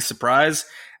like a big surprise.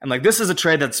 And like this is a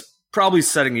trade that's probably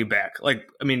setting you back. Like,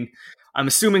 I mean, I'm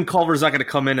assuming Culver's not going to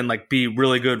come in and like be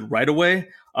really good right away.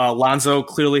 Lonzo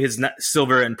clearly is still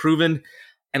very unproven.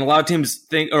 And a lot of teams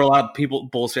think, or a lot of people,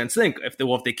 Bulls fans think, if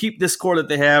they keep this core that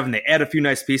they have and they add a few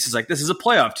nice pieces, like this is a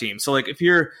playoff team. So like if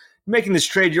you're making this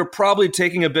trade, you're probably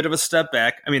taking a bit of a step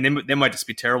back. I mean, they might just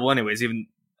be terrible anyways. Even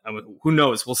who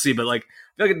knows? We'll see. But like,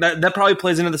 I feel like that probably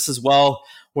plays into this as well.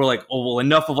 We're like, oh well,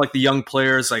 enough of like the young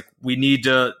players. Like we need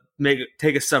to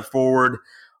take a step forward,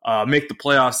 make the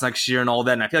playoffs next year and all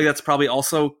that. And I feel like that's probably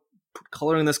also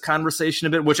coloring this conversation a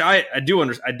bit, which I do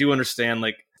understand.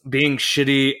 Like being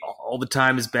shitty all the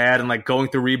time is bad, and like going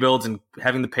through rebuilds and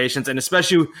having the patience, and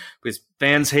especially because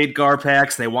fans hate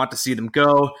Garpax and they want to see them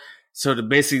go. So to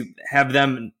basically have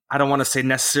them, I don't want to say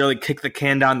necessarily kick the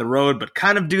can down the road, but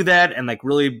kind of do that and like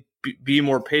really be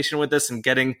more patient with this and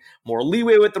getting more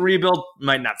leeway with the rebuild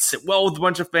might not sit well with a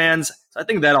bunch of fans. So I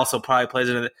think that also probably plays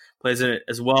in it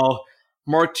as well.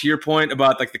 Mark, to your point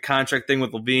about like the contract thing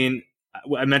with LaVine,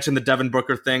 I mentioned the Devin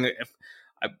Booker thing. If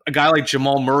a guy like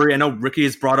Jamal Murray, I know Ricky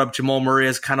has brought up Jamal Murray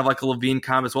as kind of like a LaVine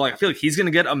comp as well. I feel like he's going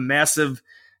to get a massive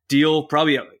deal,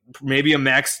 probably maybe a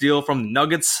max deal from the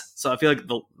Nuggets. So I feel like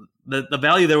the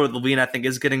value there with LaVine, I think,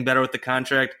 is getting better with the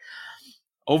contract.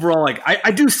 Overall, like I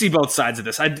do see both sides of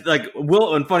this. Will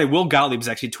Gottlieb's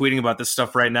actually tweeting about this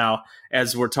stuff right now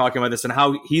as we're talking about this and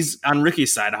how he's on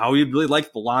Ricky's side, how he really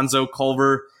liked the Lonzo,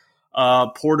 Culver,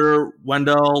 Porter,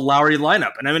 Wendell, Lauri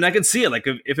lineup. And I mean, I can see it. Like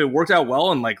if it worked out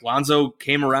well and like Lonzo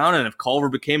came around and if Culver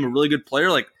became a really good player,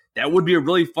 like that would be a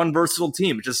really fun, versatile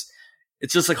team.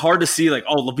 It's just like hard to see like,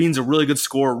 oh, LaVine's a really good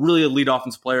scorer, really elite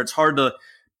offensive player. It's hard to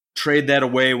trade that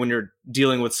away when you're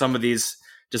dealing with some of these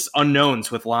just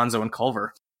unknowns with Lonzo and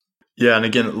Culver. Yeah, and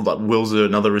again, Will's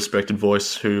another respected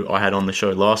voice who I had on the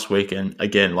show last week. And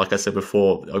again, like I said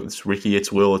before, it's Ricky,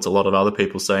 it's Will, it's a lot of other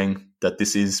people saying that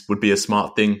would be a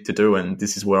smart thing to do. And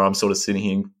this is where I'm sort of sitting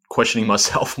here questioning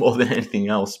myself more than anything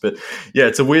else. But yeah,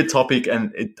 it's a weird topic.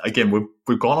 And again,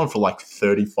 we've gone on for like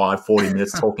 35, 40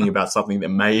 minutes talking about something that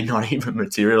may not even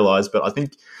materialize. But I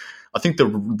think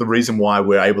the reason why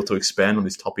we're able to expand on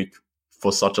this topic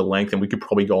for such a length, and we could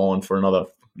probably go on for another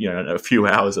a few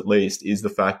hours at least, is the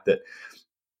fact that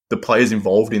the players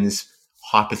involved in this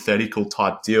hypothetical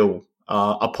type deal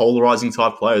are polarizing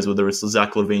type players, whether it's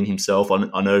Zach LaVine himself.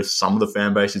 I know some of the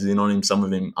fan base is in on him, some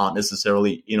of them aren't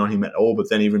necessarily in on him at all, but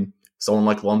then even someone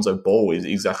like Lonzo Ball is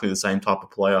exactly the same type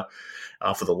of player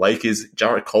for the Lakers.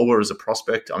 Jarrett Culver is a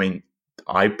prospect. I mean,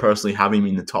 I personally have him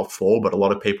in the top 4, but a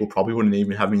lot of people probably wouldn't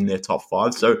even have him in their top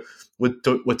 5. So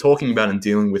we're talking about and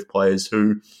dealing with players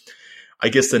who, I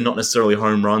guess, they're not necessarily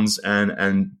home runs,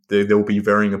 and there will be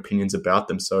varying opinions about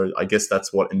them. So I guess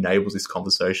that's what enables this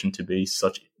conversation to be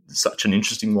such an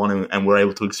interesting one, and we're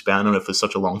able to expand on it for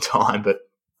such a long time. But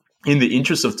in the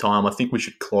interest of time, I think we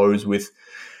should close with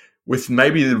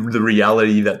maybe the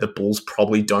reality that the Bulls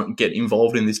probably don't get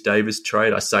involved in this Davis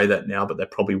trade. I say that now, but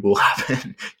that probably will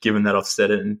happen, given that I've said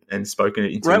it and spoken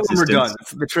it into right existence. When we're done,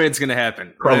 the trade's going to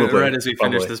happen. Probably, right as we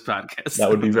finish this podcast. That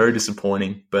would be very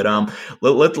disappointing. But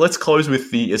let's close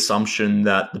with the assumption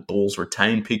that the Bulls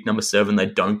retain pick number 7. They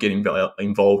don't get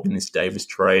involved in this Davis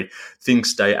trade.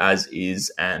 Things stay as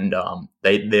is, and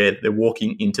they're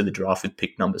walking into the draft with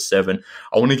pick number 7.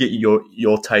 I want to get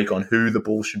your take on who the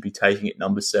Bulls should be taking at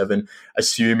number 7,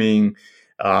 assuming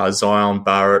Zion,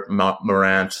 Barrett,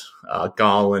 Morant,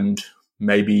 Garland,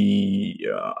 maybe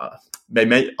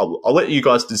I'll let you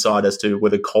guys decide as to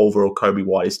whether Culver or Kobe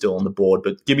White is still on the board,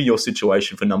 but give me your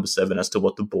situation for number 7 as to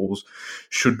what the Bulls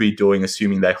should be doing,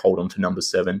 assuming they hold on to number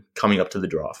 7 coming up to the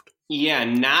draft. Yeah,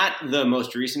 not the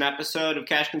most recent episode of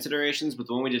Cash Considerations, but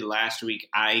the one we did last week,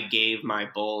 I gave my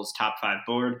Bulls top 5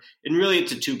 board. And really,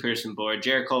 it's a 2-person board.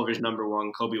 Jarrett Culver's number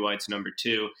 1, Kobe White's number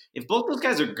 2. If both those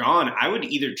guys are gone, I would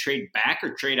either trade back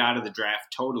or trade out of the draft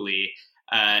totally.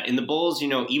 In the Bulls,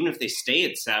 even if they stay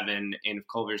at 7 and if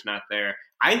Culver's not there,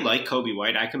 I like Kobe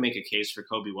White. I can make a case for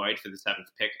Kobe White for the 7th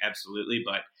pick, absolutely.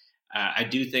 But I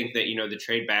do think that, the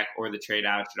trade back or the trade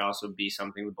out should also be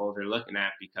something the Bulls are looking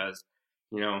at because,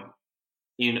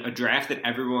 in a draft that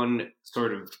everyone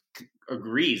sort of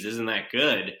agrees isn't that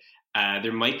good,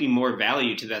 there might be more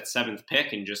value to that 7th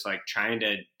pick and just like trying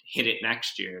to hit it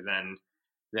next year than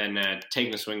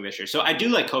taking a swing this year. So I do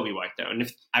like Kobe White though.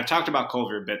 And I've talked about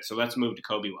Culver a bit, so let's move to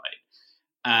Kobe White.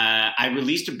 I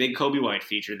released a big Kobe White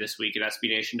feature this week at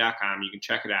SBNation.com. You can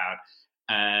check it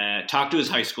out. Talked to his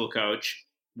high school coach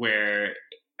where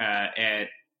at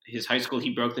his high school,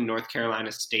 he broke the North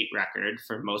Carolina state record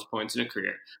for most points in a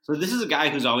career. So this is a guy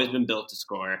who's always been built to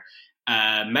score.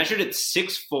 Measured at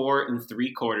 6'4" and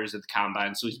 3/4 at the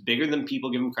combine, so he's bigger than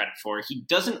people give him credit for. He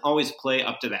doesn't always play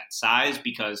up to that size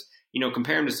because,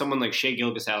 compare him to someone like Shai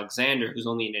Gilgeous-Alexander, who's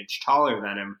only an inch taller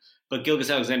than him, but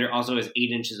Gilgeous-Alexander also has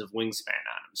 8 inches of wingspan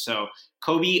on him. So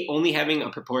Kobe only having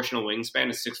a proportional wingspan,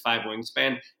 a 6'5"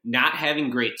 wingspan, not having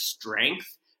great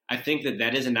strength, I think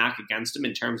that is a knock against him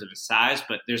in terms of his size,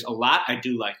 but there's a lot I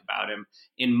do like about him.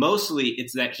 And mostly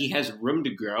it's that he has room to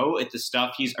grow at the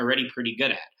stuff he's already pretty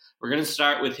good at. We're going to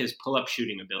start with his pull-up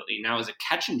shooting ability. Now, as a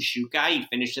catch-and-shoot guy, he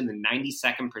finished in the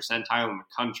 92nd percentile in the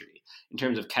country in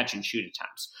terms of catch-and-shoot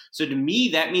attempts. So to me,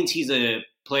 that means he's a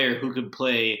player who could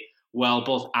play well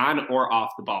both on or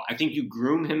off the ball. I think you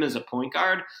groom him as a point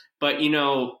guard, but,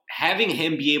 having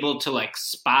him be able to,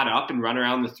 spot up and run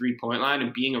around the three-point line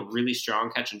and being a really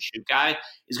strong catch-and-shoot guy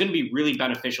is going to be really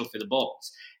beneficial for the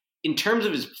Bulls. In terms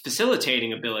of his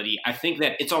facilitating ability, I think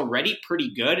that it's already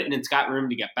pretty good and it's got room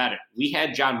to get better. We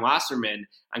had John Wasserman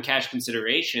on Cash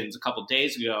Considerations a couple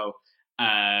days ago,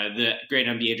 the great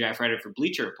NBA draft writer for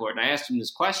Bleacher Report, and I asked him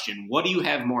this question: what do you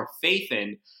have more faith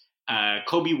in,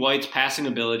 Kobe White's passing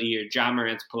ability or John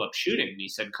Morant's pull-up shooting? And he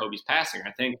said Kobe's passing.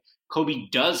 I think Kobe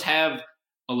does have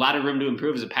a lot of room to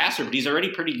improve as a passer, but he's already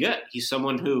pretty good. He's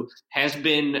someone who has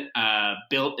been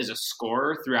built as a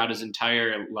scorer throughout his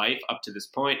entire life up to this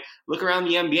point. Look around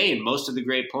the NBA and most of the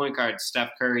great point guards, Steph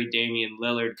Curry, Damian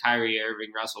Lillard, Kyrie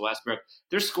Irving, Russell Westbrook,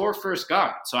 they're score-first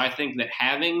guards. So I think that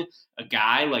having a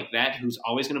guy like that who's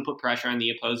always going to put pressure on the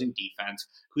opposing defense,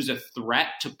 who's a threat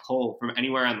to pull from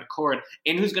anywhere on the court,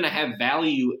 and who's going to have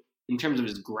value in terms of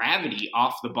his gravity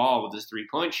off the ball with his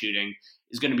three-point shooting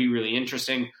is going to be really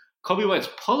interesting. Kobe White's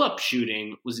pull-up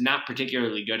shooting was not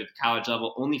particularly good at the college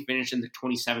level, only finished in the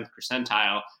 27th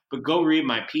percentile. But go read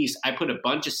my piece. I put a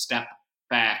bunch of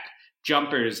back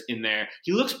jumpers in there.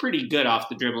 He looks pretty good off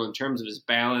the dribble in terms of his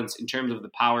balance, in terms of the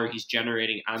power he's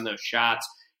generating on those shots.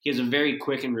 He has a very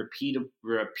quick and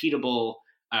repeatable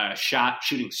shot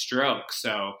shooting stroke.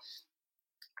 So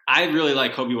I really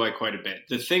like Coby White quite a bit.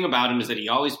 The thing about him is that he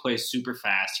always plays super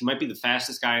fast. He might be the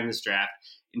fastest guy in this draft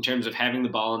in terms of having the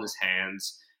ball in his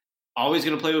hands. Always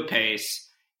going to play with pace,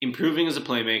 improving as a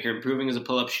playmaker, improving as a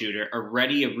pull-up shooter,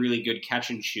 already a really good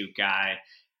catch-and-shoot guy.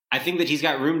 I think that he's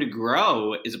got room to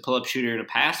grow as a pull-up shooter and a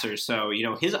passer. So,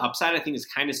 his upside, I think, is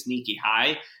kind of sneaky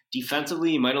high.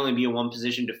 Defensively, he might only be a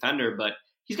one-position defender, but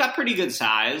he's got pretty good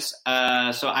size.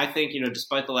 So I think,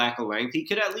 despite the lack of length, he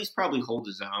could at least probably hold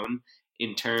his own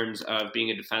in terms of being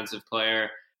a defensive player.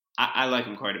 I like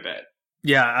him quite a bit.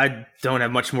 Yeah, I don't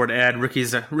have much more to add.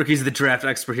 Ricky's the draft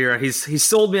expert here. He's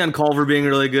sold me on Culver being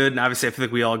really good, and obviously I feel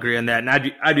like we all agree on that. And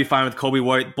I'd be fine with Coby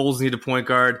White. Bulls need a point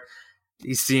guard.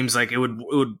 He seems like it would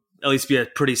at least be a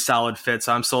pretty solid fit.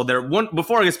 So I'm sold there.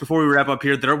 Before we wrap up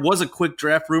here, there was a quick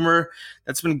draft rumor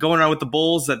that's been going around with the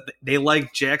Bulls that they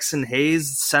like Jaxson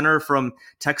Hayes, center from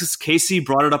Texas. Casey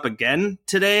brought it up again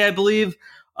today, I believe.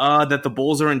 That the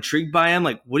Bulls are intrigued by him.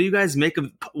 Like, what do you guys make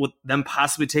of with them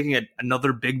possibly taking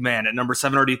another big man at number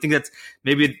 7? Or do you think that's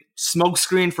maybe a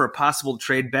smokescreen for a possible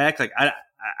trade back? Like,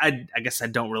 I guess I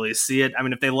don't really see it. I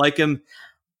mean, if they like him,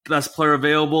 best player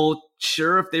available,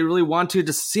 sure. If they really want to, it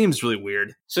just seems really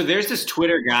weird. So there's this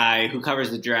Twitter guy who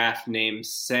covers the draft named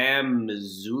Sam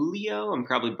Mazzulio. I'm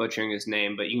probably butchering his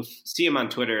name, but you can see him on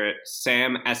Twitter at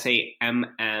Sam,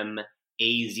 SAMM.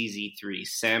 AZZ3,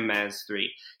 Sam Maz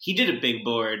 3. He did a big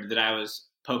board that I was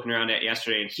poking around at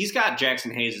yesterday, and he's got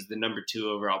Jaxson Hayes as the number 2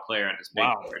 overall player on his big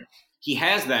board. He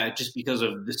has that just because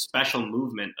of the special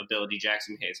movement ability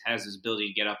Jaxson Hayes has. His ability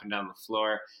to get up and down the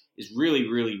floor is really,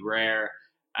 really rare.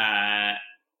 I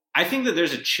think that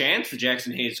there's a chance that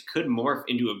Jaxson Hayes could morph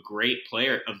into a great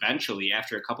player eventually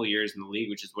after a couple years in the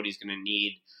league, which is what he's going to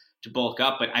need to bulk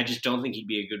up. But I just don't think he'd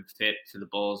be a good fit for the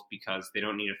Bulls because they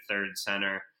don't need a third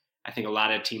center. I think a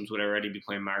lot of teams would already be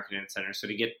playing Markkanen at center. So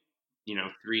to get,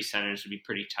 3 centers would be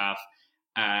pretty tough.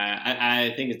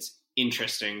 I think it's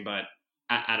interesting, but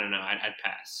I don't know. I'd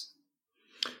pass.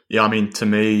 Yeah, I mean, to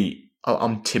me,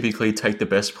 I'm typically take the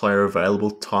best player available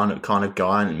kind of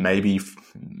guy, and maybe,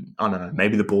 I don't know,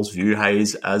 maybe the Bulls view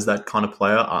Hayes as that kind of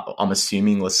player. I'm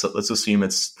assuming, let's assume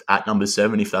it's at number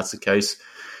 7. If that's the case,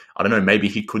 I don't know, maybe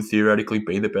he could theoretically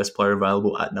be the best player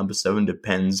available at number 7.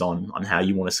 Depends on how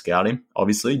you want to scout him,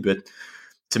 obviously. But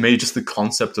to me, just the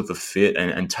concept of the fit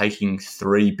and taking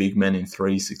 3 big men in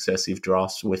 3 successive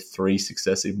drafts with 3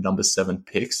 successive number 7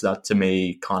 picks, that to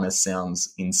me kind of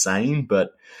sounds insane.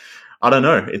 But I don't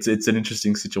know. It's an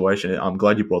interesting situation. I'm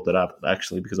glad you brought that up,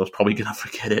 actually, because I was probably going to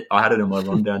forget it. I had it on my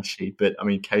rundown sheet. But, I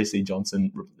mean, KC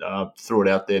Johnson threw it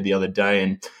out there the other day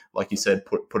and, like you said,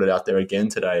 put it out there again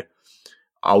today.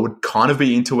 I would kind of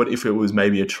be into it if it was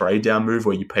maybe a trade down move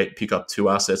where you pick up 2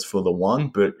 assets for the 1,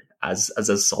 but as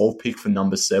a sole pick for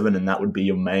number 7, and that would be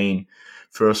your main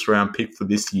first round pick for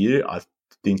this year, I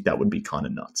think that would be kind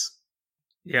of nuts.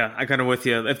 Yeah, I'm kind of with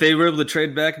you. If they were able to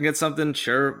trade back and get something,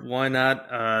 sure, why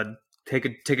not?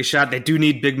 Take a shot. They do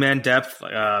need big man depth.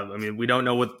 I mean, we don't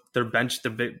know what their bench.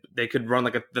 They could run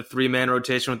like the 3-man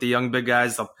rotation with the young big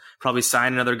guys. They'll probably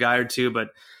sign another guy or 2, but.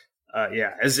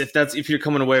 If you're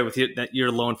coming away with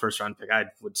your lone first round pick, I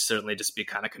would certainly just be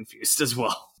kind of confused as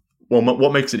well. Well,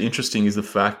 what makes it interesting is the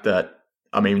fact that,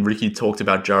 I mean, Ricky talked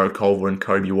about Jarrett Culver and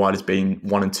Coby White as being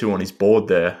 1 and 2 on his board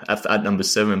there at number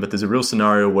 7, but there's a real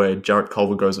scenario where Jarrett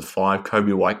Culver goes at 5,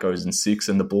 Coby White goes in 6,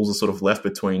 and the Bulls are sort of left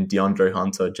between DeAndre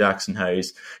Hunter, Jaxson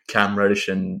Hayes, Cam Reddish,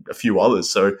 and a few others.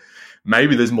 So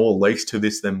maybe there's more legs to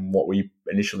this than what we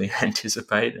initially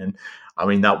anticipate, and I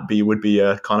mean that would be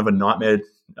a kind of a nightmare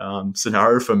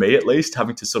scenario for me, at least,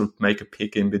 having to sort of make a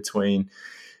pick in between,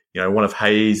 one of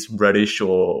Hayes, Reddish,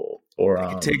 or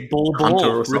take Bol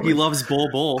Bol. Ricky loves Bol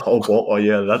Bol. Oh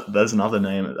yeah, that's another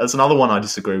name. That's another one I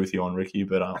disagree with you on, Ricky.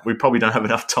 But we probably don't have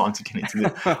enough time to get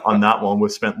into on that one. We've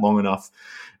spent long enough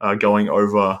going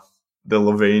over the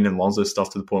LaVine and Lonzo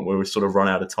stuff to the point where we've sort of run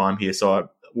out of time here. So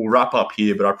we'll wrap up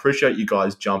here, but I appreciate you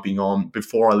guys jumping on.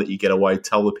 Before I let you get away,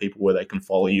 tell the people where they can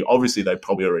follow you. Obviously, they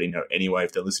probably already know anyway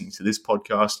if they're listening to this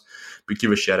podcast, but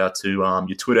give a shout out to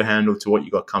your Twitter handle, to what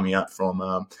you got coming out from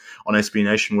on SB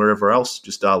Nation, wherever else.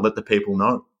 Just let the people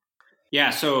know.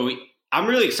 Yeah, so I'm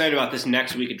really excited about this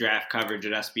next week of draft coverage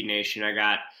at SB Nation. I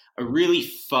got a really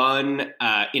fun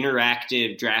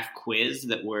interactive draft quiz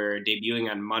that we're debuting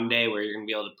on Monday, where you're going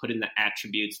to be able to put in the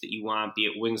attributes that you want, be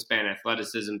it wingspan,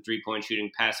 athleticism, 3-point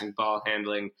shooting, passing, ball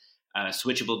handling,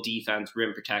 switchable defense,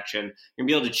 rim protection. You're going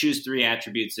to be able to choose 3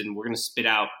 attributes, and we're going to spit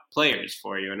out players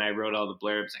for you. And I wrote all the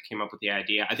blurbs. I came up with the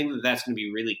idea. I think that that's going to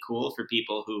be really cool for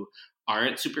people who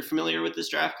aren't super familiar with this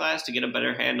draft class to get a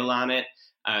better handle on it.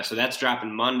 So that's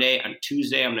dropping Monday. On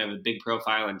Tuesday, I'm going to have a big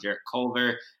profile on Jarrett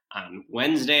Culver. On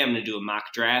Wednesday, I'm going to do a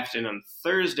mock draft. And on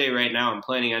Thursday right now, I'm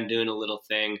planning on doing a little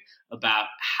thing about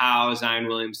how Zion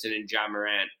Williamson and Ja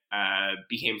Morant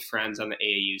became friends on the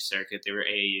AAU circuit. They were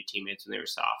AAU teammates when they were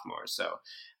sophomores. So,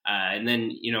 and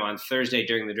then, on Thursday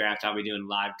during the draft, I'll be doing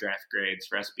live draft grades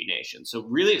for SB Nation. So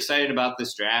really excited about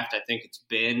this draft. I think it's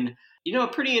been, a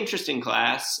pretty interesting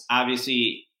class.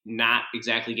 Obviously, not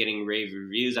exactly getting rave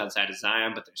reviews outside of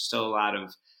Zion, but there's still a lot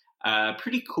of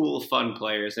pretty cool, fun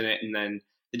players in it. And then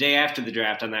the day after the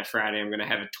draft on that Friday, I'm going to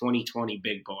have a 2020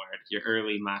 big board, your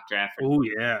early mock draft. Oh,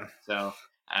 yeah. So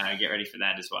get ready for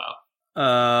that as well.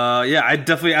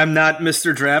 I'm not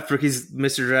Mr. Draft. Rookie's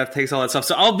Mr. Draft takes all that stuff.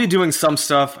 So I'll be doing some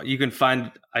stuff. You can find,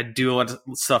 I do a lot of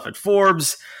stuff at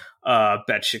Forbes,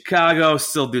 Bet Chicago,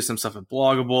 still do some stuff at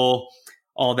Bloggable,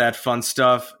 all that fun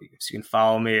stuff. So you can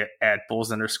follow me at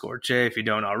Bulls_J if you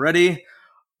don't already.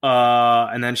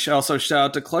 And then also shout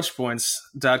out to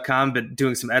clutchpoints.com, been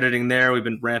doing some editing there. We've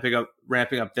been ramping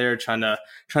up there, trying to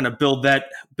build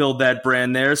that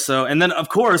brand there. So, and then of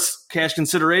course, Cash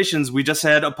Considerations. We just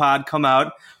had a pod come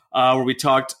out, where we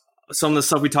talked some of the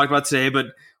stuff we talked about today, but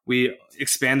we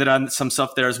expanded on some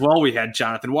stuff there as well. We had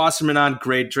Jonathan Wasserman on,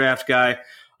 great draft guy,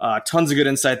 tons of good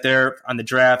insight there on the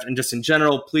draft. And just in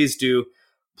general, please do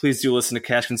listen to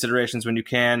Cash Considerations when you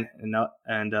can.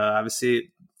 And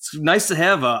obviously, it's nice to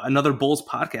have another Bulls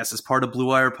podcast as part of Blue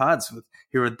Wire Pods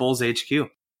here with BullsHQ.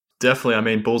 Definitely. I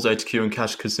mean, BullsHQ and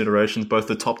Cash Considerations, both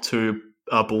the top 2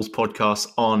 Bulls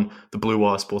podcasts on the Blue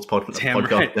Wire Sports Podcast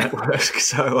Network.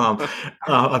 So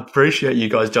I appreciate you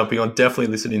guys jumping on. Definitely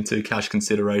listening to Cash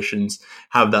Considerations.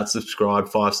 Have that subscribe,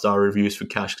 5-star reviews for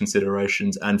Cash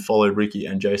Considerations, and follow Ricky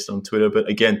and Jason on Twitter. But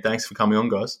again, thanks for coming on,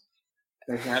 guys.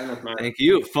 Thanks for having us, man. Thank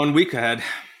you. Fun week ahead.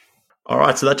 All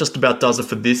right, so that just about does it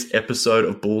for this episode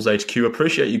of BullsHQ.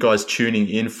 Appreciate you guys tuning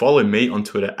in. Follow me on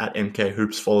Twitter at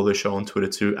MKHoops. Follow the show on Twitter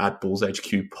too at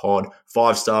BullsHQ Pod.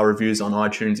 5-star reviews on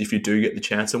iTunes if you do get the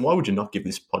chance. And why would you not give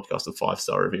this podcast a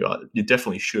 5-star review? You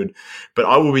definitely should. But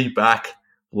I will be back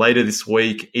later this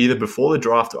week, either before the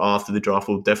draft or after the draft.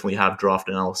 We'll definitely have draft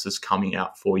analysis coming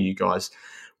out for you guys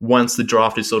once the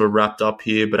draft is sort of wrapped up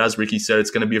here. But as Ricky said,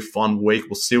 it's going to be a fun week.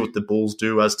 We'll see what the Bulls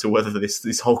do as to whether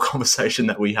this whole conversation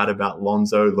that we had about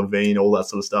Lonzo, LaVine, all that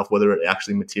sort of stuff, whether it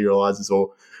actually materializes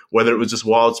or whether it was just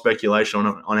wild speculation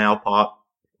on our part.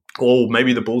 Or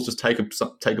maybe the Bulls just take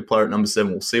a player at number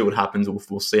 7. We'll see what happens.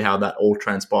 We'll see how that all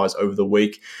transpires over the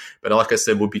week. But like I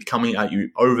said, we'll be coming at you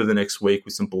over the next week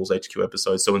with some BullsHQ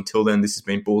episodes. So until then, this has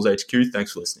been BullsHQ.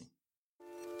 Thanks for listening.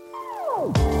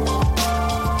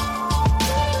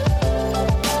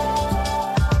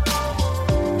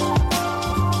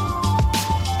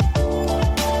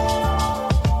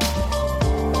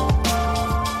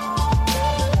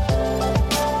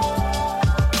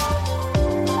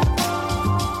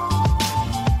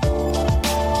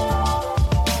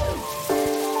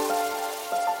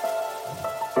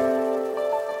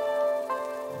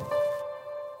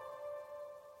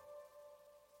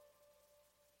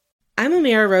 I'm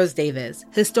Amira Rose Davis,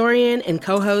 historian and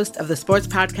co-host of the sports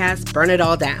podcast Burn It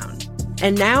All Down.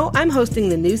 And now I'm hosting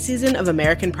the new season of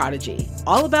American Prodigy,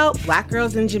 all about Black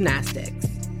girls in gymnastics.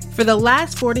 For the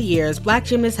last 40 years, Black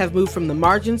gymnasts have moved from the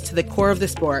margins to the core of the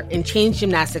sport and changed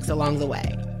gymnastics along the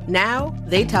way. Now,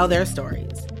 they tell their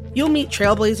stories. You'll meet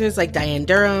trailblazers like Diane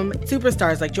Durham,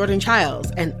 superstars like Jordan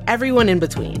Childs, and everyone in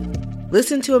between.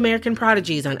 Listen to American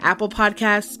Prodigies on Apple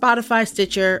Podcasts, Spotify,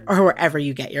 Stitcher, or wherever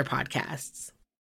you get your podcasts.